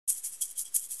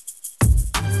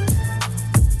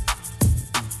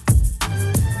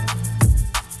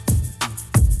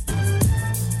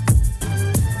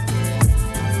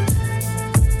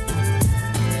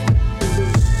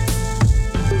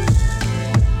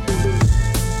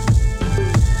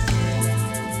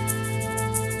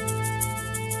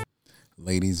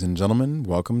Ladies and gentlemen,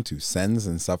 welcome to Sends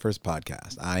and Suffers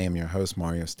podcast. I am your host,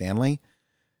 Mario Stanley,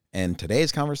 and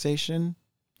today's conversation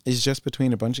is just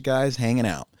between a bunch of guys hanging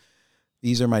out.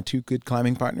 These are my two good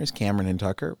climbing partners, Cameron and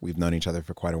Tucker. We've known each other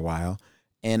for quite a while,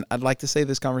 and I'd like to say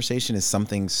this conversation is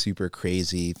something super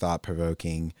crazy,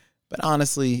 thought-provoking, but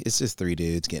honestly, it's just three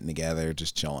dudes getting together,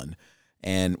 just chilling.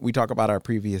 And we talk about our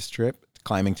previous trip,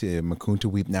 climbing to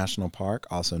Makuntuweap National Park,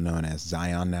 also known as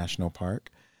Zion National Park.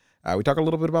 We talk a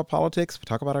little bit about politics. We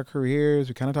talk about our careers.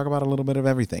 We kind of talk about a little bit of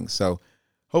everything. So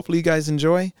hopefully you guys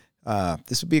enjoy.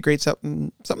 This would be a great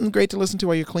something great to listen to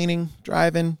while you're cleaning,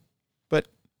 driving. But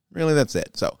really, that's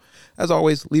it. So as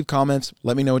always, leave comments.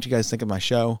 Let me know what you guys think of my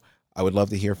show. I would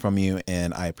love to hear from you,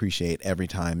 and I appreciate every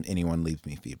time anyone leaves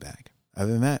me feedback.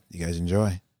 Other than that, you guys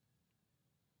enjoy.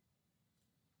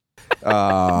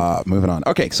 Moving on.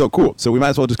 Okay, so cool. So we might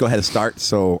as well just go ahead and start.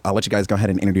 So I'll let you guys go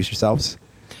ahead and introduce yourselves.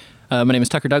 My name is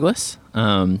Tucker Douglas.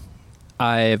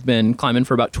 I've been climbing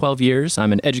for about 12 years.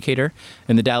 I'm an educator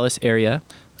in the Dallas area.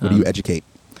 What do you educate?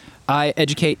 I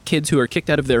educate kids who are kicked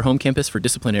out of their home campus for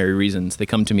disciplinary reasons. They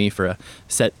come to me for a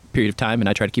set period of time, and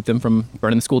I try to keep them from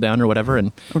burning the school down or whatever,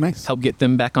 and help get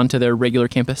them back onto their regular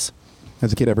campus.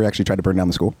 Has a kid ever actually tried to burn down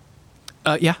the school?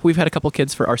 Yeah, we've had a couple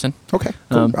kids for arson. Okay,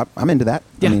 cool. I'm into that.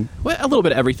 Yeah, well, a little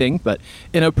bit of everything, but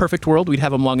in a perfect world, we'd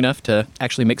have them long enough to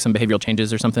actually make some behavioral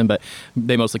changes or something, but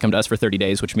they mostly come to us for 30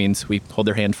 days, which means we hold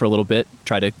their hand for a little bit,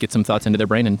 try to get some thoughts into their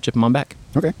brain, and chip them on back.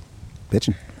 Okay,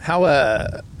 bitching. How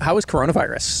has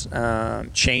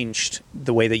coronavirus changed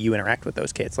the way that you interact with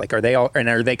those kids? Like, are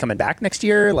they coming back next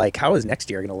year? Like, how is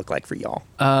next year going to look like for y'all?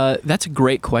 That's a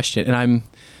great question, and I'm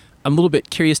a little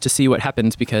bit curious to see what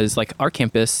happens because, like, our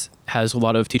campus has a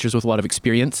lot of teachers with a lot of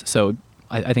experience. So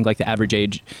I think, like, the average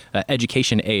age,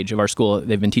 education age of our school,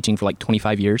 they've been teaching for like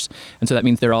 25 years. And so that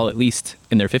means they're all at least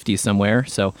in their 50s somewhere.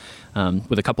 So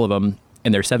with a couple of them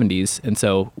in their 70s. And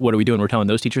so what are we doing? We're telling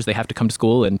those teachers they have to come to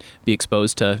school and be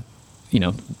exposed to,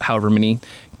 however many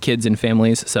kids and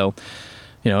families. So,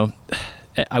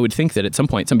 I would think that at some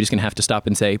point somebody's going to have to stop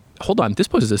and say, hold on, this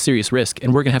poses a serious risk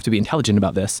and we're going to have to be intelligent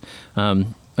about this.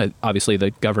 Obviously,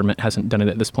 the government hasn't done it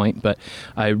at this point, but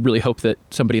I really hope that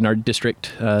somebody in our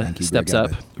district steps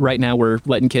up. Right now, we're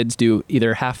letting kids do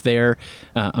either half they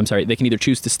can either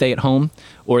choose to stay at home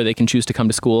or they can choose to come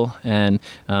to school, and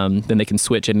then they can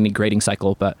switch at any grading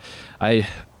cycle. But I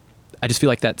just feel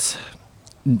like that's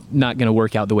not going to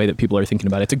work out the way that people are thinking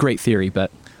about it. It's a great theory,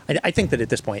 but I think that at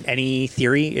this point, any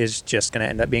theory is just going to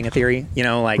end up being a theory.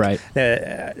 Right.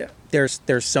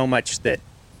 There's so much that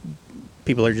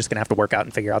people are just going to have to work out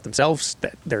and figure out themselves.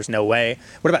 That there's no way.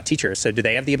 What about teachers? So do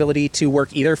they have the ability to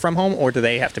work either from home or do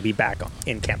they have to be back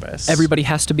in campus? Everybody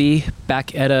has to be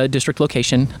back at a district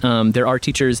location. There are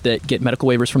teachers that get medical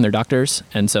waivers from their doctors,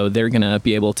 and so they're going to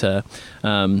be able to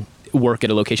work at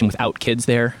a location without kids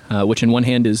there, which in one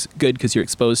hand is good because you're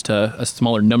exposed to a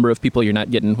smaller number of people. You're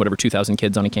not getting 2,000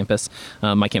 kids on a campus.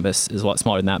 My campus is a lot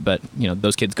smaller than that, but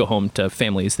those kids go home to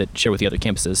families that share with the other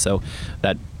campuses, so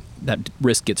that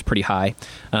risk gets pretty high.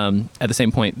 At the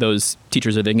same point, those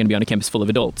teachers are then going to be on a campus full of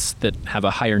adults that have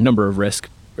a higher number of risk,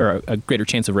 or a greater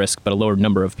chance of risk, but a lower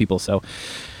number of people. So,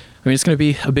 it's going to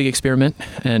be a big experiment,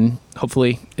 and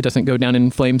hopefully it doesn't go down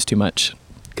in flames too much,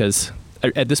 because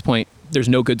at this point, there's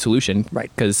no good solution.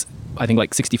 Right. Because I think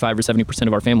like 65 or 70%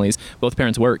 of our families, both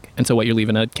parents work. And so you're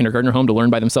leaving a kindergartner home to learn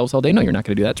by themselves all day? No, you're not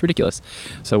going to do that. It's ridiculous.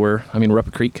 So we're up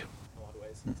a creek.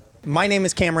 My name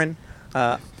is Cameron.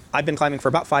 I've been climbing for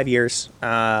about 5 years.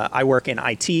 I work in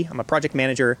IT. I'm a project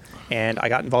manager, and I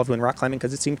got involved in rock climbing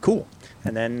because it seemed cool.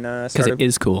 And then because it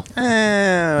is cool.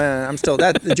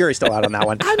 The jury's still out on that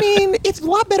one. It's a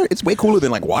lot better. It's way cooler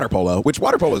than like water polo, which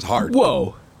water polo is hard.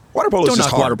 Whoa. Water polo is just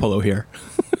hard. Water polo here.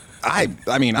 I'm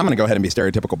going to go ahead and be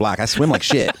stereotypical black. I swim like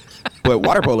shit, but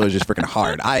water polo is just freaking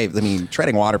hard.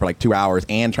 Treading water for like 2 hours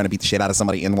and trying to beat the shit out of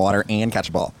somebody in the water and catch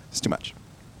a ball. It's too much.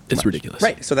 It's ridiculous.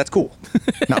 Right, so that's cool.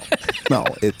 No,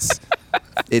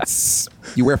 it's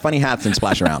you wear funny hats and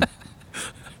splash around.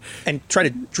 And try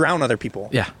to drown other people.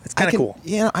 Yeah. It's kind of cool.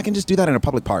 Yeah, I can just do that in a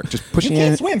public park. Just push you in. You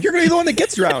can't swim. You're going to be the one that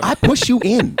gets drowned. I push you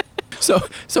in. So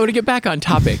to get back on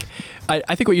topic,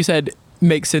 I think what you said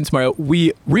makes sense, Mario.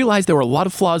 We realized there were a lot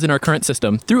of flaws in our current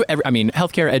system through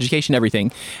healthcare, education,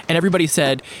 everything. And everybody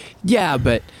said, yeah,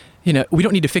 but we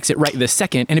don't need to fix it right this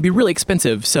second, and it'd be really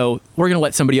expensive, so we're going to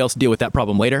let somebody else deal with that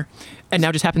problem later. And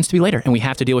now just happens to be later, and we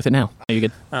have to deal with it now. Are you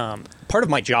good? Part of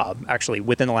my job, actually,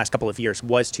 within the last couple of years,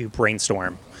 was to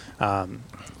brainstorm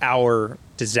our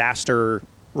disaster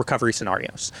recovery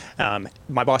scenarios.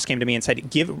 My boss came to me and said,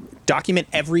 document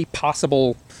every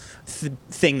possible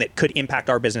thing that could impact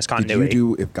our business Did continuity.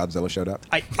 you do if Godzilla showed up?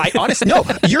 I honestly, no,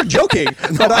 you're joking.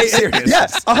 But I'm serious.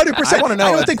 Yes, 100%. I wanna know.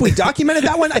 I don't think we documented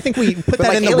that one. I think we put that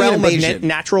like in the alien realm of invasion.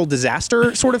 natural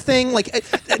disaster sort of thing. Like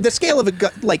the scale of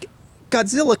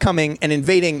Godzilla coming and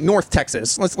invading North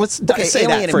Texas. Let's say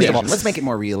that first of all. Let's make it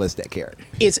more realistic here.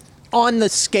 Is on the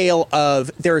scale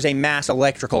of there is a mass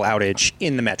electrical outage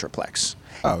in the Metroplex.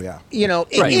 Oh yeah. You know,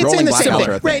 Right, it's rolling in the blackout same sort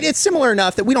thing. of thing. Right, it's similar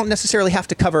enough that we don't necessarily have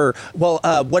to cover,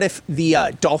 what if the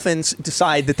dolphins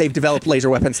decide that they've developed laser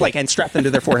weapons and strap them to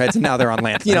their foreheads and now they're on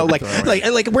land? You know, like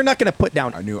we're not going to put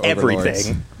down Our new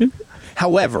everything.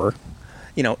 However,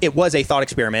 you know, it was a thought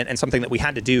experiment and something that we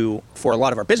had to do for a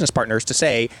lot of our business partners to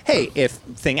say, hey, if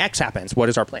thing X happens, what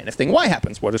is our plan? If thing Y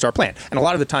happens, what is our plan? And a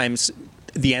lot of the times,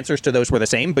 the answers to those were the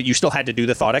same, but you still had to do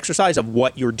the thought exercise of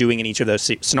what you're doing in each of those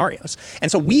scenarios. And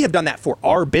so we have done that for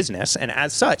our business, and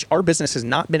as such, our business has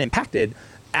not been impacted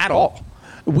at all.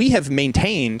 We have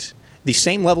maintained the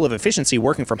same level of efficiency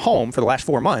working from home for the last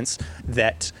 4 months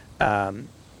that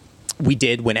we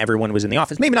did when everyone was in the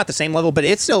office. Maybe not the same level, but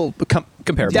it's still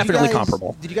Comparable. definitely Did you guys-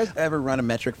 comparable. Did you guys ever run a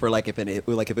metric for if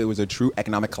it was a true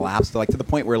economic collapse, to the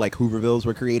point where Hoovervilles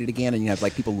were created again, and you have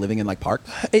people living in parks?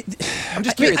 I'm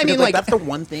just curious. I mean, because, that's the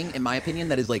one thing, in my opinion,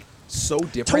 that is so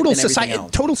different. Total than everything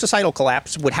else. total societal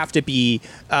collapse would have to be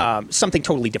something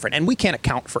totally different, and we can't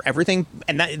account for everything.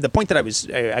 And the point that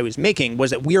I was making was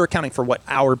that we are accounting for what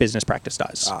our business practice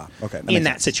does. Okay. In makes that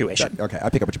sense. situation. Okay, I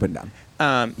pick up what you're putting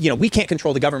down. You know, we can't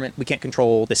control the government, we can't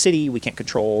control the city, we can't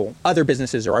control other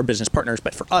businesses or our business partners.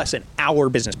 But for us and our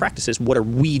business practices, what are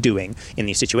we doing in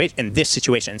this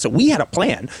situation? So we had a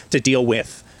plan to deal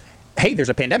with, hey, there's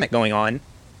a pandemic going on.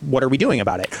 What are we doing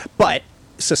about it? But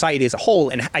society as a whole,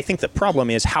 and I think the problem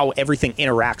is how everything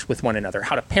interacts with one another,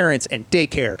 how do parents and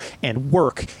daycare and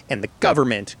work and the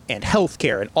government and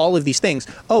healthcare and all of these things.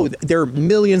 Oh, there are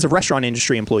millions of restaurant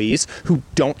industry employees who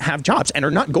don't have jobs and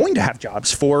are not going to have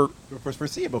jobs for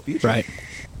foreseeable future. Right.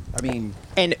 I mean,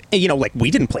 and you know,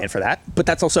 we didn't plan for that, but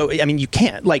that's also, I mean, you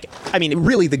can't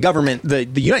really the government, the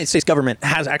United States government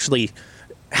has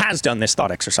done this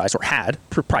thought exercise, or had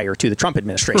prior to the Trump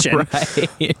administration. Right.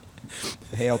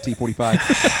 hey,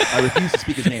 LT45. I refuse to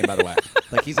speak his name, by the way.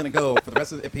 He's going to go for the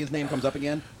rest of if his name comes up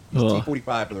again, he's Ugh.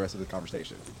 T45 for the rest of the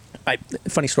conversation.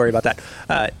 Funny story about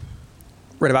that.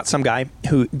 Read about some guy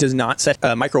who does not set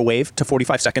a microwave to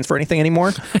 45 seconds for anything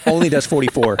anymore, only does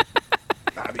 44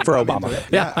 for Obama.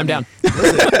 Yeah, I'm down.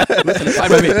 Listen, if I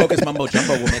really focus mumbo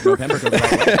jumbo will make November go the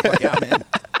right way. Fuck yeah, man.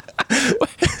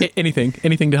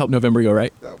 Anything to help November go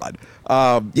right.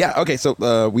 Yeah, okay,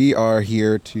 so we are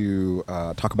here to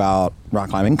talk about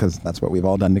rock climbing, because that's what we've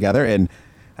all done together, and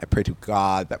I pray to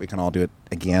God that we can all do it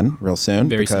again real soon.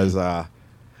 Very because, soon.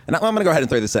 And I'm going to go ahead and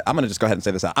throw this out. I'm going to just go ahead and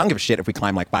say this out. I don't give a shit if we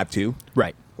climb 5'2".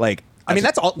 Right. I mean,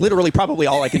 that's literally probably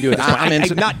all I can do at this point. I'm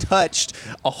into- I've not touched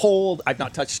a hold. I've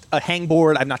not touched a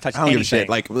hangboard. I've not touched I don't anything. give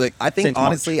a shit. I think, since March.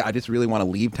 honestly, I just really want to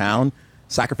leave town,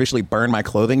 sacrificially burn my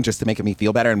clothing just to make me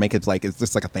feel better and make it it's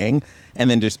just a thing, and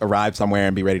then just arrive somewhere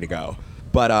and be ready to go.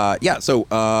 But yeah, so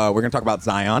we're going to talk about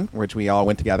Zion, which we all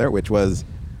went together, which was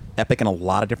epic in a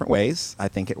lot of different ways. I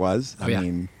think it was. Oh, yeah. I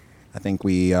mean, I think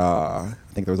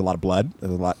there was a lot of blood. There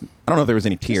was a lot. I don't know if there was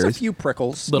any tears. Just a few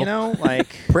prickles, Little. you know,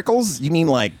 like Prickles? You mean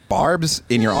barbs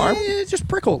in your arm? just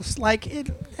prickles.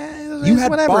 You had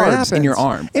whatever, barbs it happens. in your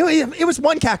arm. It was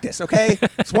one cactus, okay?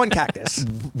 It's one cactus.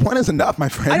 One is enough, my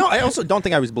friend. I also don't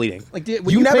think I was bleeding. When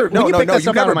You never, pick- when no, pick that you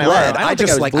stuff out never of my bled. arm, I don't think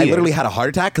just was I bleeding. literally had a heart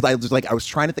attack because I was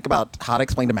trying to think about how to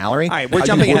explain to Mallory. All right, we're how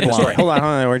jumping you ahead in the were story. blind.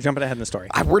 Hold on. We're jumping ahead in the story.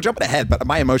 We're jumping ahead, but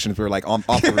my emotions were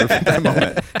off the roof at that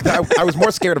moment. I was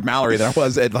more scared of Mallory than I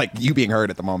was at you being hurt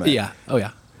at the moment. Yeah. Oh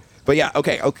yeah. But yeah,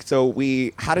 okay. So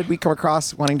how did we come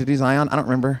across wanting to do Zion? I don't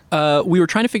remember. We were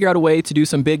trying to figure out a way to do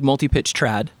some big multi-pitch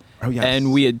trad. Oh, yes.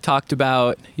 And we had talked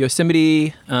about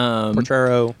Yosemite,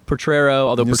 Potrero.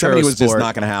 although Yosemite Potrero was just sport.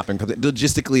 not going to happen because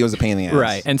logistically it was a pain in the ass.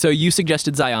 Right. And so you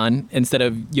suggested Zion instead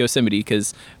of Yosemite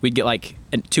because we'd get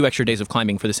 2 extra days of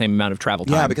climbing for the same amount of travel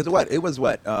time. Yeah, because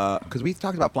because we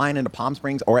talked about flying into Palm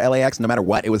Springs or LAX. No matter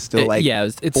what, it was still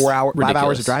it's 5 hours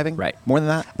ridiculous. of driving. Right. More than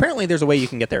that. Apparently, there's a way you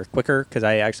can get there quicker because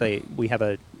we have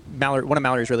one of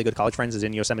Mallory's really good college friends is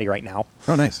in Yosemite right now.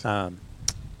 Oh, nice.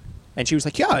 And she was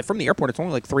like, "Yeah, from the airport, it's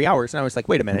only 3 hours." And I was like,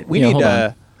 "Wait a minute, we Yeah, need hold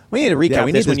on. we need to recap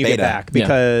we this need when this you get data. back Yeah.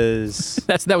 because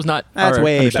that was not that's our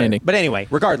way understanding. better." But anyway,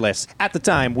 regardless, at the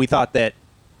time we thought that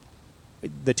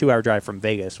the 2 hour drive from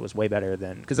Vegas was way better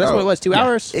than because that's Oh, what it was 2 yeah.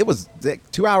 hours. It was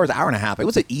 2 hours, hour and a half. It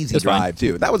was an easy That's fine. drive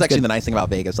too. That was actually the nice thing about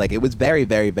Vegas. It was very,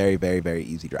 very, very, very, very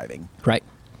easy driving. Right.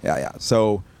 Yeah.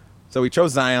 So we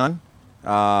chose Zion.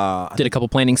 Did a couple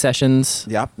planning sessions.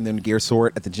 Yep, and then gear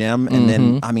sort at the gym, and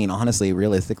then I mean, honestly,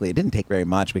 realistically, it didn't take very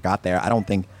much. We got there. I don't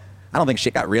think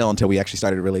shit got real until we actually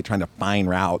started really trying to find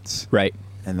routes. Right.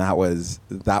 And that was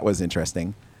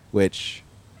interesting. Which,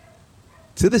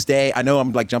 to this day, I know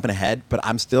I'm like jumping ahead, but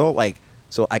I'm still like,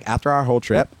 so like after our whole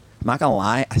trip, I'm not gonna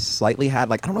lie, I slightly had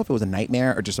like, I don't know if it was a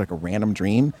nightmare or just like a random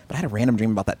dream, but I had a random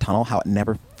dream about that tunnel, how it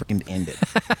never freaking ended.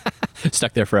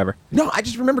 Stuck there forever. No, I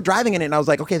just remember driving in it and I was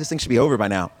like, okay, this thing should be over by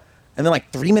now. And then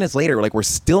like 3 minutes later, like we're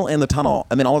still in the tunnel,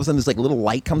 and then all of a sudden this like little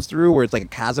light comes through where it's like a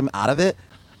chasm out of it.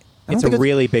 It's a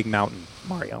really big mountain,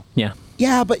 Mario. Yeah.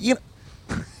 Yeah, but you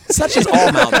know, such as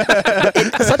all mountains.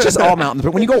 Such as all mountains.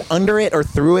 But when you go under it or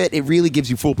through it, it really gives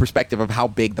you full perspective of how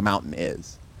big the mountain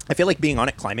is. I feel like being on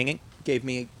it, climbing it, gave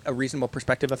me a reasonable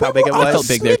perspective of how big it was. I felt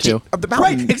big there too. Of the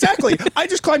mountain. Right, exactly. I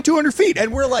just climbed 200 feet,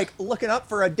 and we're like looking up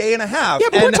for a day and a half. Yeah,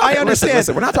 but and I I understand.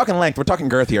 Listen, we're not talking length. We're talking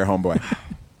girth here, homeboy.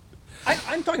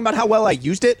 I'm talking about how well I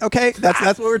used it. Okay,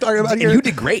 that's what we're talking about here. And you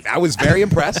did great. I was very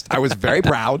impressed. I was very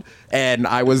proud, and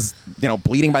I was,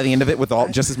 bleeding by the end of it with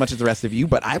just as much as the rest of you.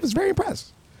 But I was very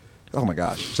impressed. Oh my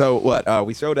gosh! So what?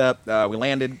 We showed up. We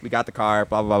landed. We got the car.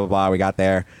 Blah blah blah blah blah. We got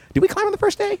there. Did we climb on the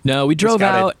first day? No, we drove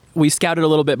scouted. out. We scouted a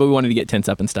little bit, but we wanted to get tents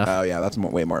up and stuff. Oh yeah, that's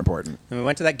way more important. And we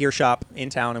went to that gear shop in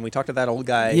town, and we talked to that old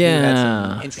guy Yeah. who had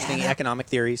some interesting economic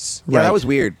theories. Yeah, Right. that was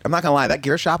weird. I'm not gonna lie. That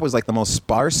gear shop was like the most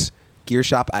sparse gear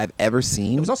shop I've ever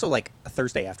seen. It was also like a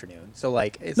Thursday afternoon, so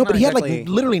like it's no, not but he had exactly- like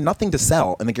literally nothing to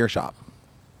sell in the gear shop.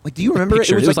 Like, do you remember it? It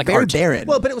Pictures. was like very art. barren.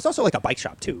 Well, but it was also like a bike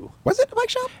shop too. Was it a bike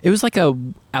shop? It was like a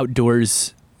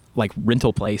outdoors like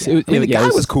rental place. It, I mean, the yeah, guy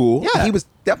it was cool. Yeah. He was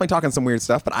definitely talking some weird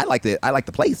stuff, but I liked it. I liked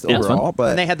the place Yeah, it was fun. overall. But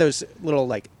And they had those little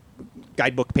like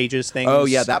guidebook pages things. oh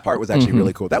yeah, that part was actually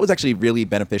really cool. That was actually really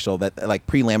beneficial. That like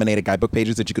pre-laminated guidebook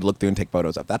pages that you could look through and take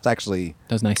photos of. That's actually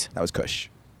That was nice. that was cush.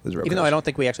 It was real Even cush. though I don't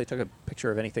think we actually took a picture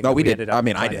of anything. No, that we did. ended up I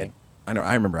mean, I finding. did. I know.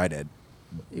 I remember I did.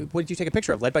 What did you take a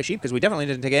picture of? Led by Sheep? Because we definitely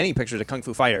didn't take any pictures of Kung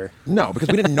Fu Fighter. No, because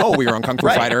we didn't know we were on Kung Fu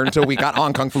Right. Fighter until we got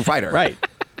on Kung Fu Fighter. Right.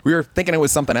 We were thinking it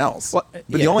was something else. Well, but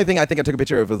the yeah. only thing I think I took a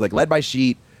picture of was like Led by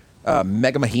Sheet,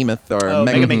 Mega Behemoth, or Oh,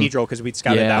 Mega Mahedral, because we'd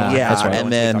scouted Yeah, that one. Yeah, that's right. and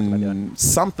We talked about doing. then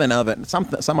something of it,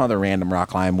 some other random rock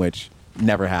climb, which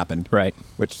never happened. Right.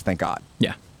 Which thank God.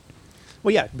 Yeah.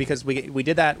 Well, yeah, because we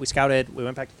did that. We scouted. We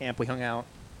went back to camp. We hung out,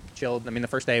 chilled. I mean, the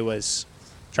first day was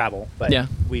travel, but Yeah.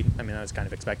 that was kind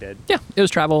of expected. Yeah. It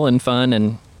was travel and fun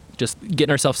and just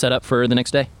getting ourselves set up for the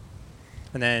next day.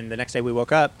 And then the next day we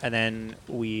woke up, and then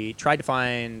we tried to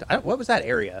find what was that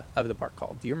area of the park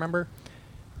called? Do you remember?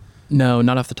 No,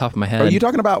 not off the top of my head. Are you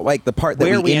talking about like the part that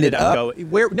Where we ended up? going?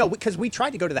 No, because we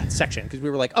tried to go to that section because we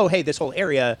were like, oh, hey, this whole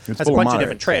area It's has a full of bunch of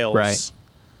different moderates. trails. Right.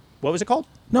 What was it called?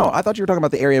 No, I thought you were talking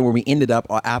about the area where we ended up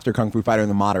after Kung Fu Fighter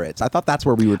and the moderates. I thought that's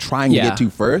where we were trying to Yeah. get to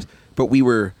first, but we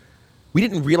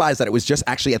didn't realize that it was just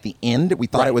actually at the end. We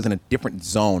thought Right. it was in a different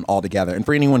zone altogether. And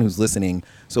for anyone who's listening,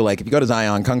 so like if you go to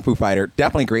Zion, Kung Fu Fighter,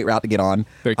 definitely a great route to get on.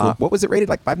 Very cool. What was it rated?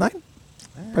 Like 5.9?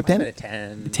 Might have been a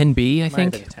 10? 10. 10B, I Might have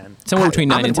think. been a 10. Somewhere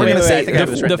between I'm 9 and gonna 10. say- I think I have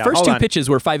this The written down. first Hold two on. pitches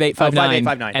were 5.8, 5.9,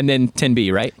 5.8, and then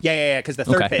 10B, right? Yeah, because the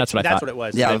third Okay, pitch. that's what I thought. what it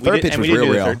was. Yeah, And the third we didn't- pitch and was we didn't real,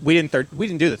 do the real. third- we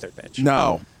didn't do the third pitch.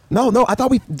 No. I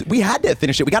thought we had to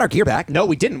finish it. We got our gear back. No,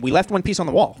 we didn't. We left one piece on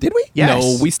the wall. Did we? Yes.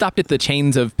 No, we stopped at the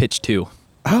chains of pitch 2.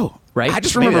 Oh. Right? I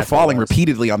just Maybe remember that's what it falling was.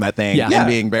 repeatedly on that thing Yeah. and Yeah.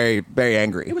 being very, very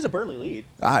angry. It was a Burley lead.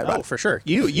 But- For sure.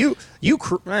 You didn't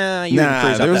cruise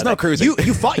up there was that no thing. cruising.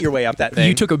 You fought your way up that thing.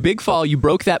 You took a big fall. You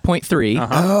broke that point 3,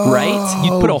 Uh-huh. right?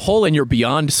 You put a hole in your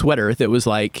Beyond sweater that was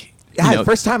like, Yeah, the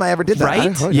first time I ever did that.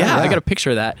 right? I got a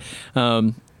picture of that. Yeah,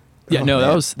 Oh, no,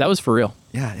 man. that was for real.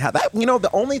 Yeah. That the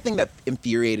only thing that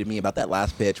infuriated me about that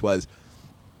last pitch was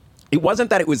it wasn't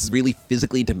that it was really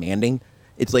physically demanding.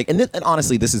 It's like, and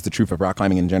honestly, this is the truth of rock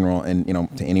climbing in general. And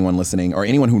to anyone listening or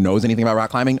anyone who knows anything about rock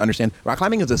climbing, understand rock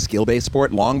climbing is a skill-based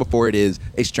sport long before it is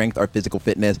a strength or physical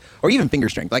fitness or even finger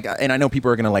strength. Like, and I know people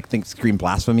are gonna scream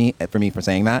blasphemy for me for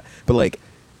saying that, but like,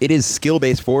 it is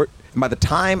skill-based sport. And by the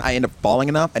time I end up falling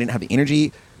enough, I didn't have the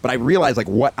energy. But I realized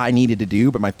what I needed to do,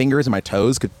 but my fingers and my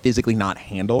toes could physically not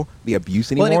handle the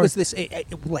abuse anymore. Well, and it was this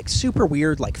super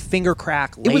weird finger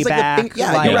crack layback. It was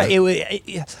like you're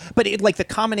right. But the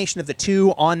combination of the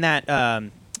two on that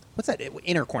what's that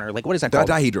inner corner? What is that called?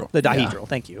 Dihedral. The dihedral.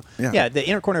 Thank you. Yeah. The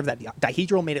inner corner of that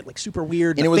dihedral made it super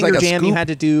weird. And the it was finger like a jam you scoop. had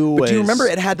to do. But do you was- remember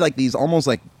it had these almost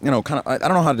kind of, I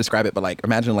don't know how to describe it, but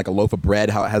imagine a loaf of bread,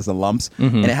 how it has the lumps,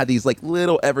 and it had these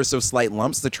little ever so slight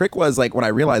lumps. The trick was when I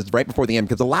realized right before the end,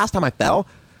 because the last time I fell,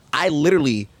 I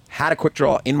literally had a quick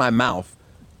draw in my mouth,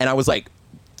 and I was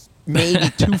maybe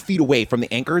 2 feet away from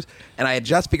the anchors, and I had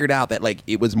just figured out that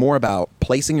it was more about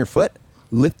placing your foot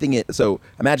lifting it. So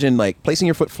imagine like placing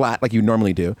your foot flat like you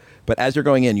normally do, but as you're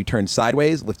going in, you turn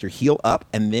sideways, lift your heel up,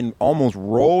 and then almost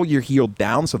roll your heel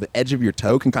down so the edge of your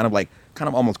toe can kind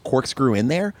of almost corkscrew in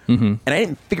there. And I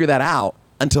didn't figure that out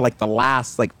until like the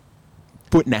last like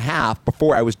foot and a half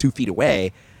before I was 2 feet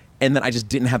away. And then I just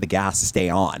didn't have the gas to stay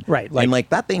on. Right. And like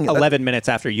that thing. 11 minutes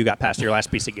after you got past your last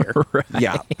piece of gear. Right.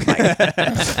 Yeah.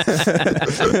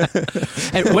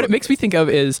 And what it makes me think of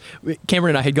is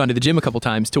Cameron and I had gone to the gym a couple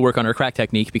times to work on our crack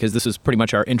technique because this was pretty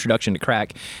much our introduction to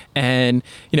crack. And,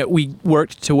 we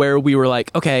worked to where we were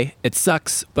like, okay, it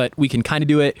sucks, but we can kind of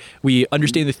do it. We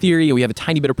understand the theory and we have a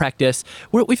tiny bit of practice.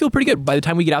 We feel pretty good. By the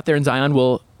time we get out there in Zion,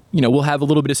 we'll have a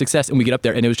little bit of success, and we get up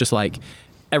there and it was just like,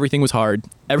 everything was hard.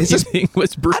 Everything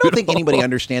was brutal. I don't think anybody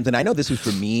understands, and I know this was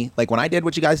for me. Like when I did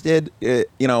what you guys did,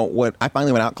 what I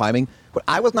finally went out climbing, what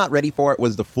I was not ready for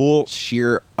was the full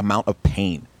sheer amount of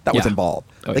pain that was involved.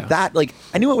 That,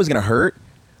 I knew it was going to hurt,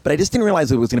 but I just didn't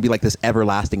realize it was going to be like this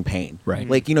everlasting pain. Right.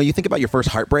 Like, you think about your first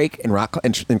heartbreak in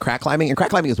crack climbing, and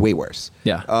crack climbing is way worse.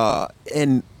 Yeah.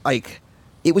 And like,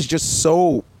 it was just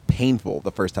so painful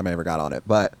the first time I ever got on it,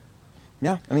 but.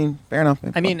 Yeah, I mean, fair enough.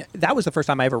 I mean, that was the first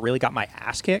time I ever really got my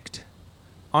ass kicked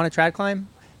on a trad climb.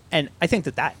 And I think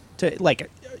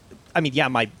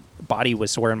my body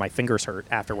was sore and my fingers hurt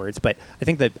afterwards, but I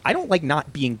think that I don't like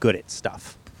not being good at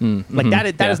stuff.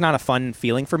 That is not a fun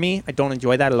feeling for me. I don't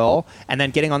enjoy that at all. And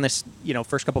then getting on this,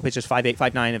 first couple pitches, 5.8,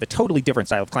 5.9 of a totally different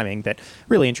style of climbing that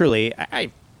really and truly, I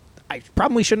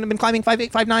probably shouldn't have been climbing 5.8,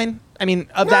 5.9. I mean,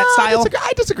 that style.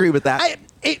 I disagree with that.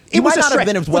 It might was not have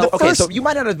been as well. Okay, so you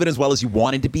might not have been as well as you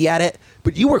wanted to be at it,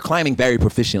 but you were climbing very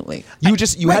proficiently.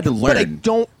 You had to learn. But I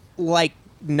don't like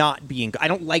not being. I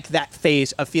don't like that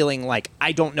phase of feeling like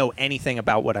I don't know anything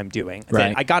about what I'm doing. Right.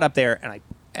 Then I got up there and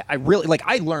I really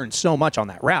I learned so much on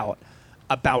that route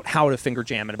about how to finger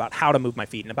jam and about how to move my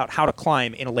feet and about how to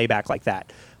climb in a layback like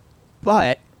that.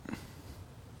 But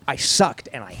I sucked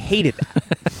and I hated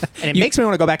that, and it makes me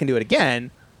want to go back and do it again.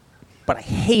 But I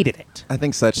hated it. I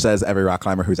think such says every rock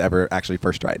climber who's ever actually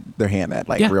first tried their hand at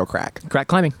real crack. Crack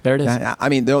climbing. There it is. Yeah, I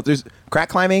mean, there's crack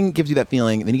climbing gives you that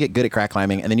feeling. Then you get good at crack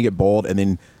climbing, and then you get bold, and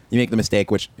then you make the mistake,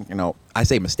 which I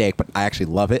say mistake, but I actually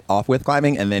love it. Off with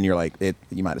climbing, and then you're like,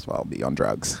 you might as well be on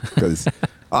drugs because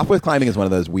off with climbing is one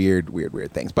of those weird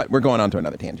things. But we're going on to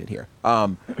another tangent here.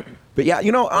 But yeah,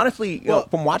 honestly,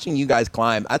 from watching you guys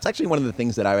climb, that's actually one of the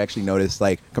things that I actually noticed,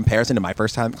 like, comparison to my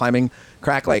first time climbing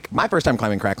crack. Like, my first time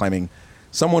climbing crack climbing,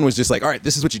 someone was just like, all right,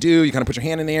 this is what you do. You kind of put your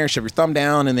hand in there, shove your thumb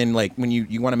down, and then, like, when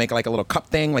you want to make, like, a little cup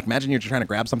thing, like, imagine you're trying to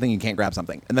grab something, you can't grab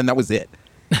something. And then that was it.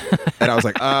 And I was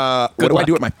like, what do I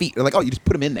do with my feet? They're like, oh, you just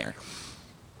put them in there.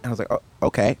 And I was like, oh,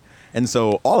 okay. And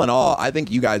so, all in all, I think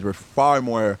you guys were far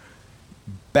more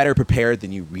better prepared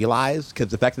than you realize, because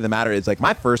the fact of the matter is, like,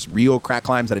 my first real crack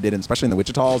climbs that I did, especially in the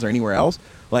Wichitas or anywhere else,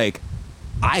 like,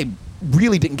 I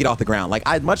really didn't get off the ground. Like,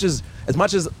 as much as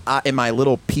in my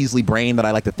little Peasley brain that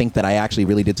I like to think that I actually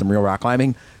really did some real rock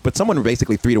climbing, but someone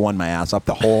basically 3-1 my ass up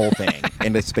the whole thing,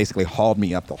 and it's basically hauled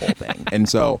me up the whole thing. And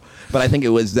so, but I think it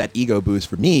was that ego boost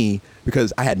for me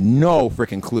because I had no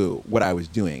freaking clue what I was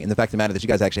doing, and the fact of the matter that you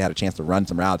guys actually had a chance to run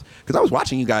some routes, because I was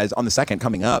watching you guys on the second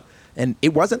coming up. And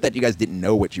it wasn't that you guys didn't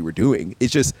know what you were doing.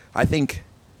 It's just, I think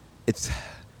it's,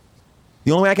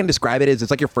 the only way I can describe it is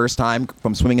it's like your first time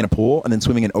from swimming in a pool and then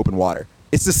swimming in open water.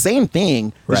 It's the same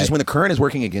thing. It's just when the current is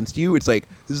working against you, it's like,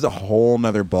 this is a whole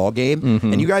nother ball game.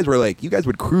 And you guys were like, you guys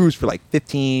would cruise for like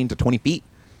 15 to 20 feet.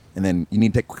 And then you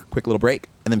need to take a quick little break.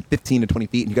 And then 15 to 20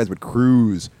 feet. And you guys would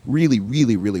cruise really,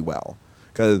 really, really well.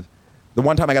 Because the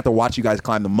one time I got to watch you guys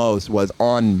climb the most was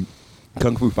on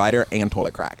Kung Fu Fighter and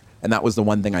Toilet Crack. And that was the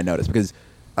one thing I noticed, because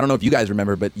I don't know if you guys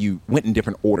remember, but you went in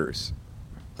different orders.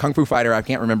 Kung Fu Fighter, I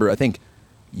can't remember. I think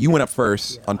you went up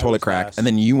first on Toilet Crack, and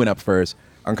then you went up first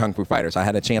on Kung Fu Fighter. So I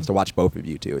had a chance to watch both of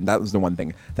you too. And that was the one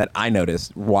thing that I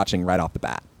noticed watching right off the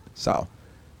bat. So.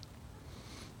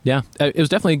 Yeah, it was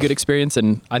definitely a good experience.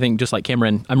 And I think just like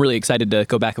Cameron, I'm really excited to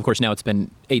go back. Of course, now it's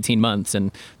been 18 months and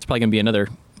it's probably going to be another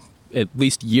at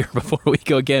least year before we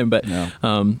go again. But,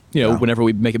 whenever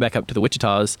we make it back up to the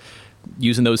Wichitas,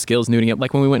 using those skills, nuding up,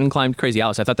 like when we went and climbed Crazy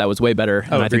Alice, I thought that was way better,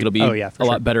 and I think it'll be a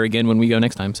lot better again when we go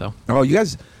next time. So, you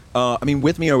guys,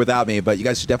 with me or without me, but you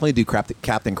guys should definitely do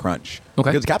Captain Crunch.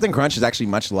 Okay, because Captain Crunch is actually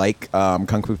much like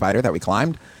Kung Fu Fighter that we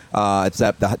climbed,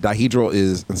 except the dihedral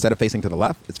is, instead of facing to the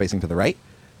left, it's facing to the right,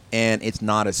 and it's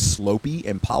not as slopey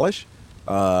and polished,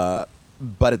 but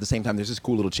at the same time, there's this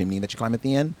cool little chimney that you climb at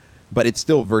the end, but it's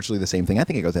still virtually the same thing. I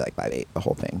think it goes at like 5.8, the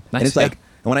whole thing, nice, and it's like.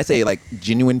 And when I say like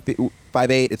genuine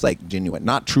 5.8, it's like genuine,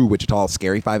 not true Wichita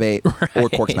scary 5.8 or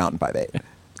Corks Mountain 5.8.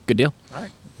 Good deal. All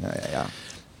right. Yeah.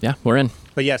 Yeah, we're in.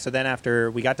 But yeah, so then after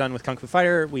we got done with Kung Fu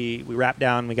Fighter, we wrapped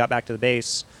down, we got back to the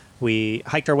base, we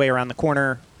hiked our way around the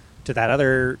corner to that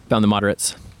other Found the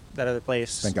moderates.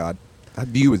 place. Thank God. That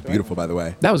view was beautiful, by the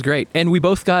way. That was great. And we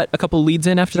both got a couple leads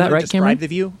in after Do you that, wanna right, Cameron? describe the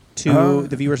view to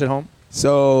the viewers at home?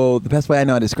 So the best way I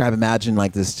know how to describe, imagine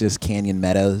like this just canyon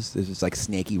meadows. There's this like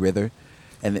snaky river,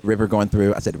 and the river going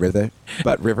through. I said river,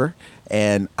 but river.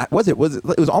 And it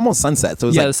was almost sunset. So it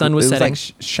was Yeah, like, the sun was it setting.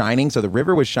 was like shining. So the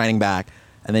river was shining back,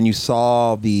 and then you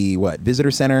saw the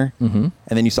visitor center, and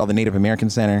then you saw the Native American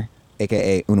Center,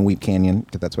 aka Unaweep Canyon,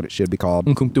 because that's what it should be called.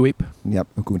 Mkuntuweep. Yep,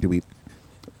 Mkuntuweep.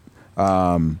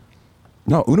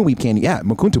 No, Unaweep Canyon. Yeah,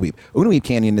 Mkuntuweep. Unaweep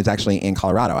Canyon is actually in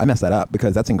Colorado. I messed that up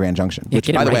because that's in Grand Junction. Yeah, Which,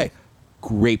 get it by the right. way,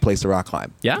 great place to rock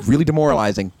climb. Yeah? Really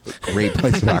demoralizing. But great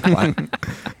place to rock climb.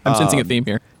 I'm sensing a theme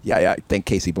here. Yeah. Thank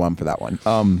Casey Blum for that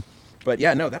one. But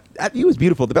yeah, no, that view is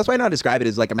beautiful. The best way I know how to describe it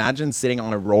is like imagine sitting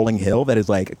on a rolling hill that is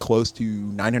like close to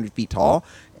 900 feet tall.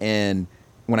 And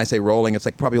when I say rolling, it's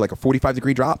like probably like a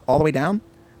 45-degree drop all the way down.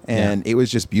 And it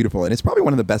was just beautiful. And it's probably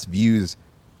one of the best views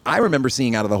I remember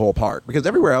seeing out of the whole park, because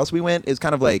everywhere else we went is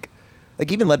kind of like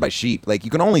even led by sheep. Like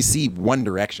you can only see one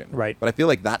direction. Right. But I feel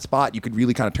like that spot, you could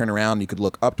really kind of turn around. You could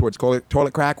look up towards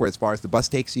Toilet Crack, where as far as the bus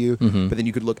takes you. But then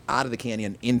you could look out of the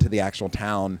canyon into the actual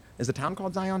town. Is the town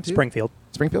called Zion too? Springfield.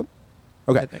 Springfield?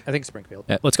 Okay. I think Springfield.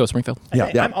 Yeah, let's go, Springfield.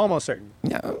 Yeah, yeah. I'm almost certain.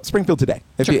 Yeah, Springfield today.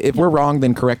 If we're wrong,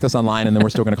 then correct us online, and then we're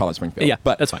still going to call it Springfield. Yeah,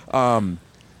 but that's fine.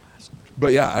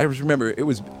 But yeah, I just remember it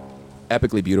was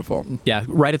epically beautiful. Yeah,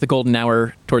 right at the golden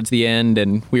hour towards the end,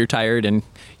 and we were tired, and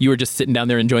you were just sitting down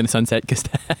there enjoying the sunset because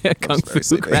Kung very Fu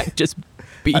sleepy. Crack just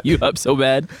beat you up so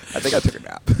bad. I think I took a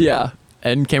nap. Yeah.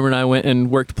 And Cameron and I went and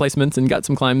worked placements and got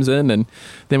some climbs in, and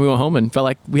then we went home and felt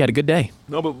like we had a good day.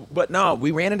 No, but no, we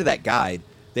ran into that guide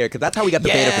there because that's how we got the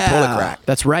beta for Toilet Crack.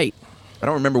 That's right. I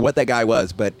don't remember what that guy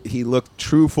was, but he looked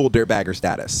true full dirtbagger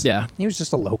status. Yeah. He was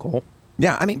just a local.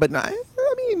 Yeah, I mean,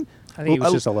 I think he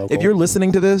was just a local. If you're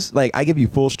listening to this, like, I give you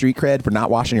full street cred for not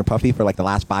washing your puppy for like the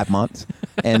last 5 months,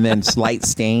 and then slight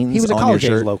stains. He was a on your college age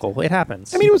shirt. local. It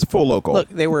happens. I mean, it was a full local. Look,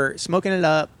 they were smoking it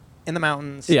up in the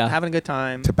mountains, Yeah. having a good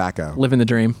time, Tobacco. Living the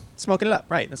dream. smoking it up.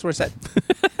 Right, that's what I said.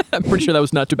 I'm pretty sure that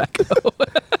was not tobacco.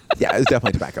 Yeah, it was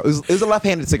definitely tobacco. It was a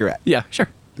left-handed cigarette. Yeah, sure.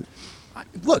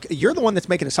 Look, you're the one that's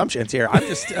making assumptions here. I'm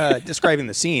just describing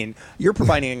the scene. You're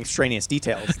providing extraneous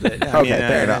details. That, Okay,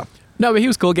 fair enough. No, but he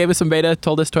was cool. Gave us some beta,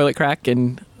 told us Toilet Crack,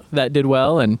 and that did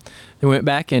well. And then we went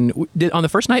back and did on the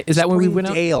first night. Is that when we went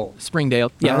out? Springdale.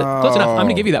 Springdale. Yeah, close enough. I'm going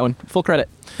to give you that one. Full credit.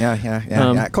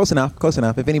 Yeah. Close enough. Close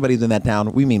enough. If anybody's in that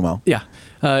town, we mean well. Yeah.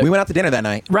 We went out to dinner that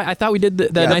night. Right. I thought we did the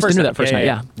Yeah, nice first dinner night. that first Yeah, night.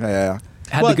 yeah, Yeah. Yeah.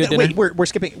 Had the good dinner. Wait, we're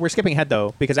skipping ahead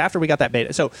though, because after we got that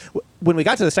beta, so when we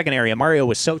got to the second area, Mario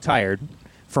was so tired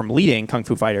from leading Kung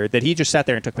Fu Fighter that he just sat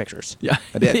there and took pictures. Yeah.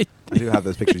 I did. I do have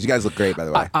those pictures. You guys look great, by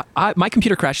the way. My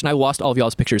computer crashed and I lost all of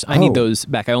y'all's pictures. I Oh. need those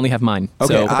back. I only have mine.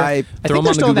 Okay, So I throw think them they're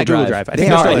on still the in that Google Google Drive. Drive. I They think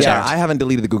they're are. still in Yeah, checked. I haven't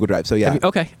deleted the Google Drive, so yeah.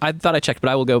 Okay. I thought I checked, but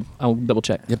I will go. I'll double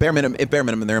check. Yeah, bare minimum,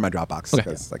 they're in my Dropbox. Okay.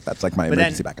 'Cause, like that's like my But then-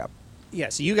 emergency backup. Yeah,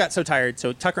 so you got so tired.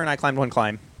 So Tucker and I climbed one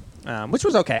climb, which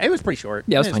was okay. It was pretty short.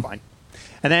 Yeah, it was was fine.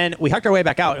 And then we hiked our way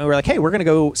back out, and we were like, hey, we're going to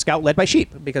go scout led by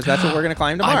sheep, because that's what we're going to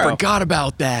climb tomorrow. I forgot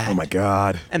about that. Oh my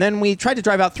god, And then we tried to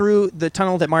drive out through the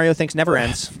tunnel that Mario thinks never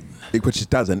ends. which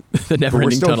it doesn't. The But never-ending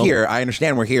we're still tunnel. here. I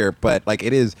understand we're here, but like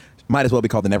it is, might as well be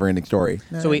called the never-ending story.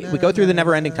 So we go through the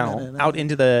never-ending tunnel out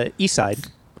into the east side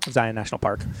of Zion National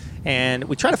Park, and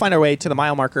we try to find our way to the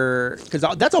mile marker, because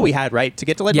that's all we had, right? To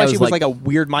get to Led Yeah, by it was Sheep was like- like a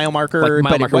weird mile marker, like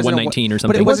mile but marker it wasn't 119 or But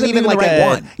something. it wasn't even the like right a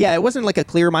one. Yeah, it wasn't like a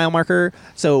clear mile marker.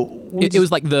 So It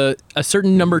was like a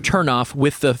certain number turnoff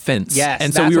with the fence. Yes,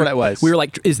 and so that's we were, what it was. We were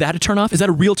like, is that a turnoff? Is that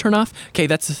a real turnoff? Okay,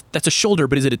 that's a shoulder,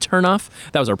 but is it a turnoff?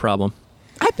 That was our problem.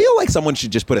 I feel like someone should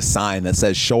just put a sign that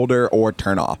says shoulder or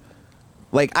turn off.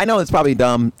 Like I know it's probably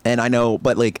dumb, and I know,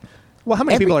 but like. well, how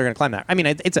many people are going to climb that? I mean,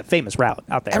 it's a famous route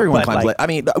out there. Everyone but, climbs like, it. I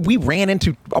mean, we ran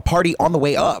into a party on the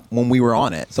way up when we were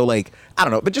on it. So, like, I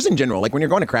don't know. But just in general, like, when you're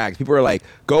going to Crags, people are like,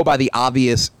 go by the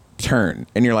obvious turn.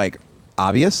 And you're like,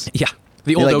 obvious? Yeah.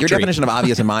 The You're old like, oak your tree. definition of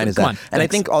obvious in mine is Come that. on, And I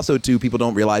thanks. think also, too, people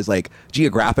don't realize, like,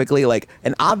 geographically, like,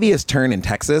 an obvious turn in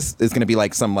Texas is going to be,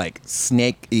 like, some, like,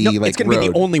 snake-y, No, like, it's going to be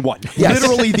road. the only one. Yes.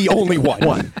 Literally the only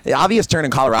one. The obvious turn in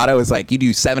Colorado is like you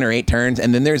do 7 or 8 turns,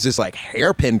 and then there's this like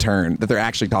hairpin turn that they're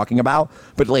actually talking about,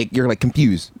 but like you're like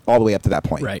confused all the way up to that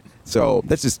point. Right. So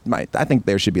that's just I think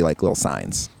there should be like little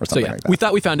signs or So something yeah, like that. we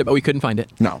thought we found it, but we couldn't find it.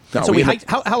 no. So we looked-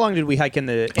 hiked. How long did we hike in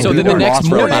the? So we then the were next lost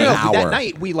for morning- about an That hour.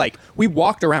 night we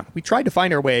walked around. We tried to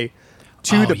find our way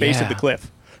to Oh, the base yeah. of the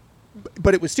cliff,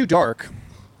 but it was too dark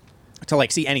to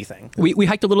like see anything. We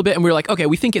hiked a little bit and we were like, okay,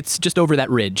 we think it's just over that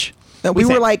ridge. No, we we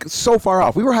were think- like so far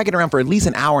off. We were hiking around for at least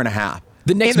an hour and a half,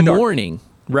 The next In the dark. morning,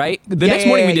 right? The next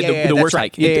morning we did the that's worst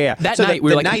right. hike. Yeah. That So night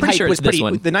we were like, I'm pretty sure it's this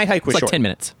one. The night hike was It's like short. 10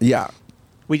 minutes. Yeah.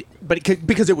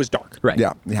 Because it was dark. Right.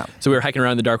 Yeah. So we were hiking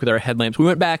around in the dark with our headlamps. We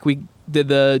went back. We did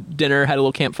the dinner, had a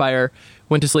little campfire,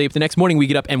 went to sleep. The next morning we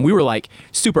get up and we were like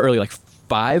super early, like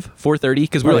 4:30,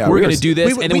 because we were Oh, like, yeah, we're we going were- to do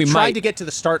this, and then we tried might. to get to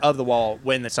the start of the wall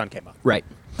when the sun came up. Right.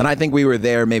 And I think we were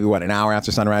there maybe, an hour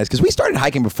after sunrise? Because we started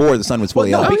hiking before the sun was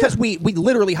fully Well, no, up. because we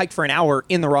literally hiked for an hour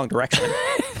in the wrong direction.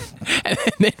 And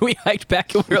then we hiked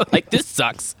back and we were like, this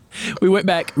sucks. We went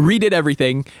back, redid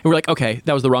everything, and we're like, okay,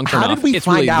 that was the wrong turn How off. did we It's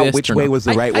find really out this which turn way off. was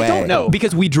the right way? I don't know.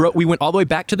 Because we went all the way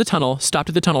back to the tunnel, stopped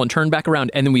at the tunnel, and turned back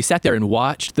around, and then we sat there and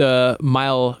watched the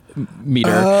mile meter,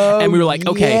 and we were like,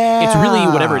 okay, it's really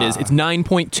whatever it is. It's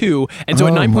 9.2, and so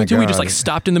at Oh, my 9.2 we just like God.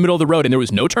 stopped in the middle of the road, and there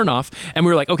was no turn off, and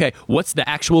we were like, okay, what's the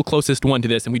actual closest one to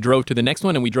this? And we drove to the next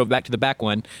one, and we drove back to the back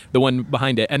one, the one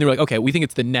behind it, and they were like, okay, we think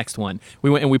it's the next one. We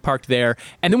went and we parked there,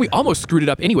 and then we almost screwed it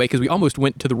up anyway because we almost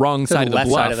went to the wrong side of the left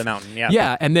bluff. side of the mountain, yeah.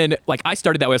 Yeah, and then like I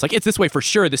started that way. I was like, it's this way for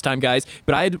sure this time, guys.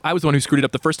 But I was the one who screwed it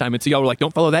up the first time, and so y'all were like,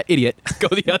 don't follow that idiot. Go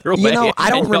the other way. You know, I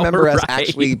don't And y'all remember were us right.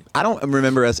 actually. I don't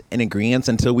remember us in agreement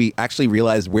until we actually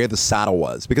realized where the saddle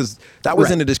was, because that was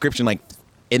Right. in the description, like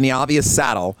in the obvious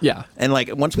saddle. Yeah. And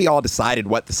like once we all decided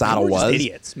what the saddle We're just was,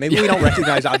 idiots. Maybe we don't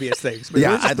recognize obvious things. But we're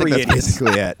yeah, just I think three that's idiots.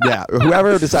 basically it. Yeah,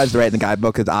 whoever decides to write in the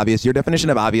guidebook is obvious. Your definition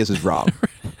of obvious is wrong,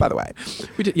 by the way.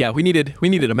 We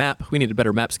needed a map. We needed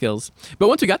better map skills. But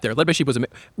once we got there, Led by Sheep was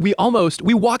we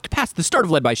walked past the start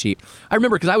of Led by Sheep. I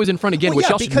remember because I was in front again, Well, which yeah,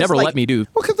 y'all should because, never like- let me do.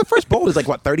 Well, because the first bowl is like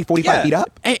what 30, 45 Yeah. feet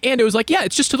up. And it was like, yeah,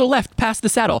 it's just to the left, past the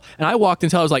saddle. And I walked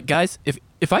until I was like, guys,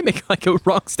 if I make like a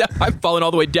wrong step, I'm falling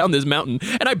all the way down this mountain.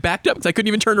 And I backed up because I couldn't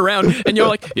even turn around. And you're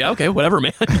like, yeah, okay, whatever,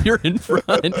 man. You're in front.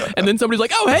 And then somebody's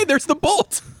like, oh, hey, there's the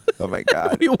bolt. Oh my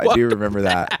god, We I do walked remember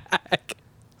that.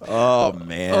 Oh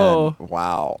man! Oh.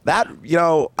 Wow. That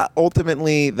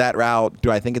ultimately that route.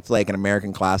 Do I think it's like an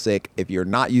American classic? If you're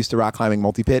not used to rock climbing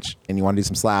multi-pitch and you want to do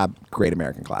some slab, great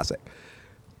American classic.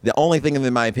 The only thing,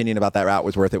 in my opinion, about that route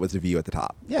was worth it was the view at the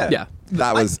top. Yeah.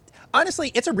 That was.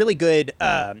 Honestly, it's a really good.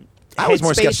 I was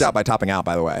more headspace- sketched out by topping out.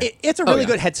 By the way. It's a really yeah.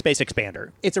 good headspace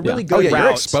expander. It's a really Yeah. good Oh, yeah, route.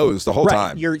 you're exposed the whole Right,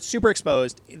 time. You're super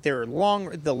exposed. The long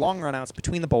runouts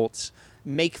between the bolts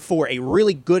make for a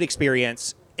really good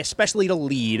experience, especially to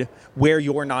lead where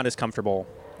you're not as comfortable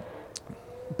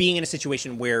being in a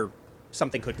situation where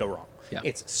something could go wrong. Yeah.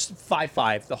 It's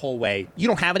 5-5 the whole way. You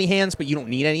don't have any hands, but you don't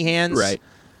need any hands. Right.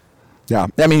 Yeah,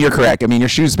 I mean, you're correct. I mean, your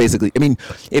shoes basically. I mean,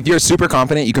 if you're super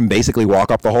confident, you can basically walk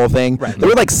up the whole thing. Right. There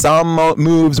were like some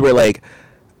moves where like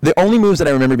the only moves that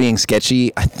I remember being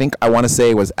sketchy, I think I want to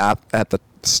say was at the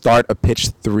start of pitch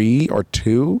 3 or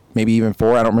 2, maybe even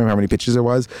 4. I don't remember how many pitches there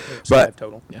was, It's but 5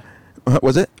 total. Yeah.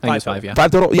 was it I think it's 5 5, yeah.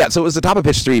 5 total? Yeah, so it was the top of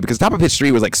pitch 3 because the top of pitch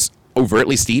 3 was like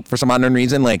overtly steep for some unknown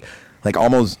reason, like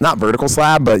almost not vertical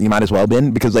slab, but you might as well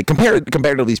been, because like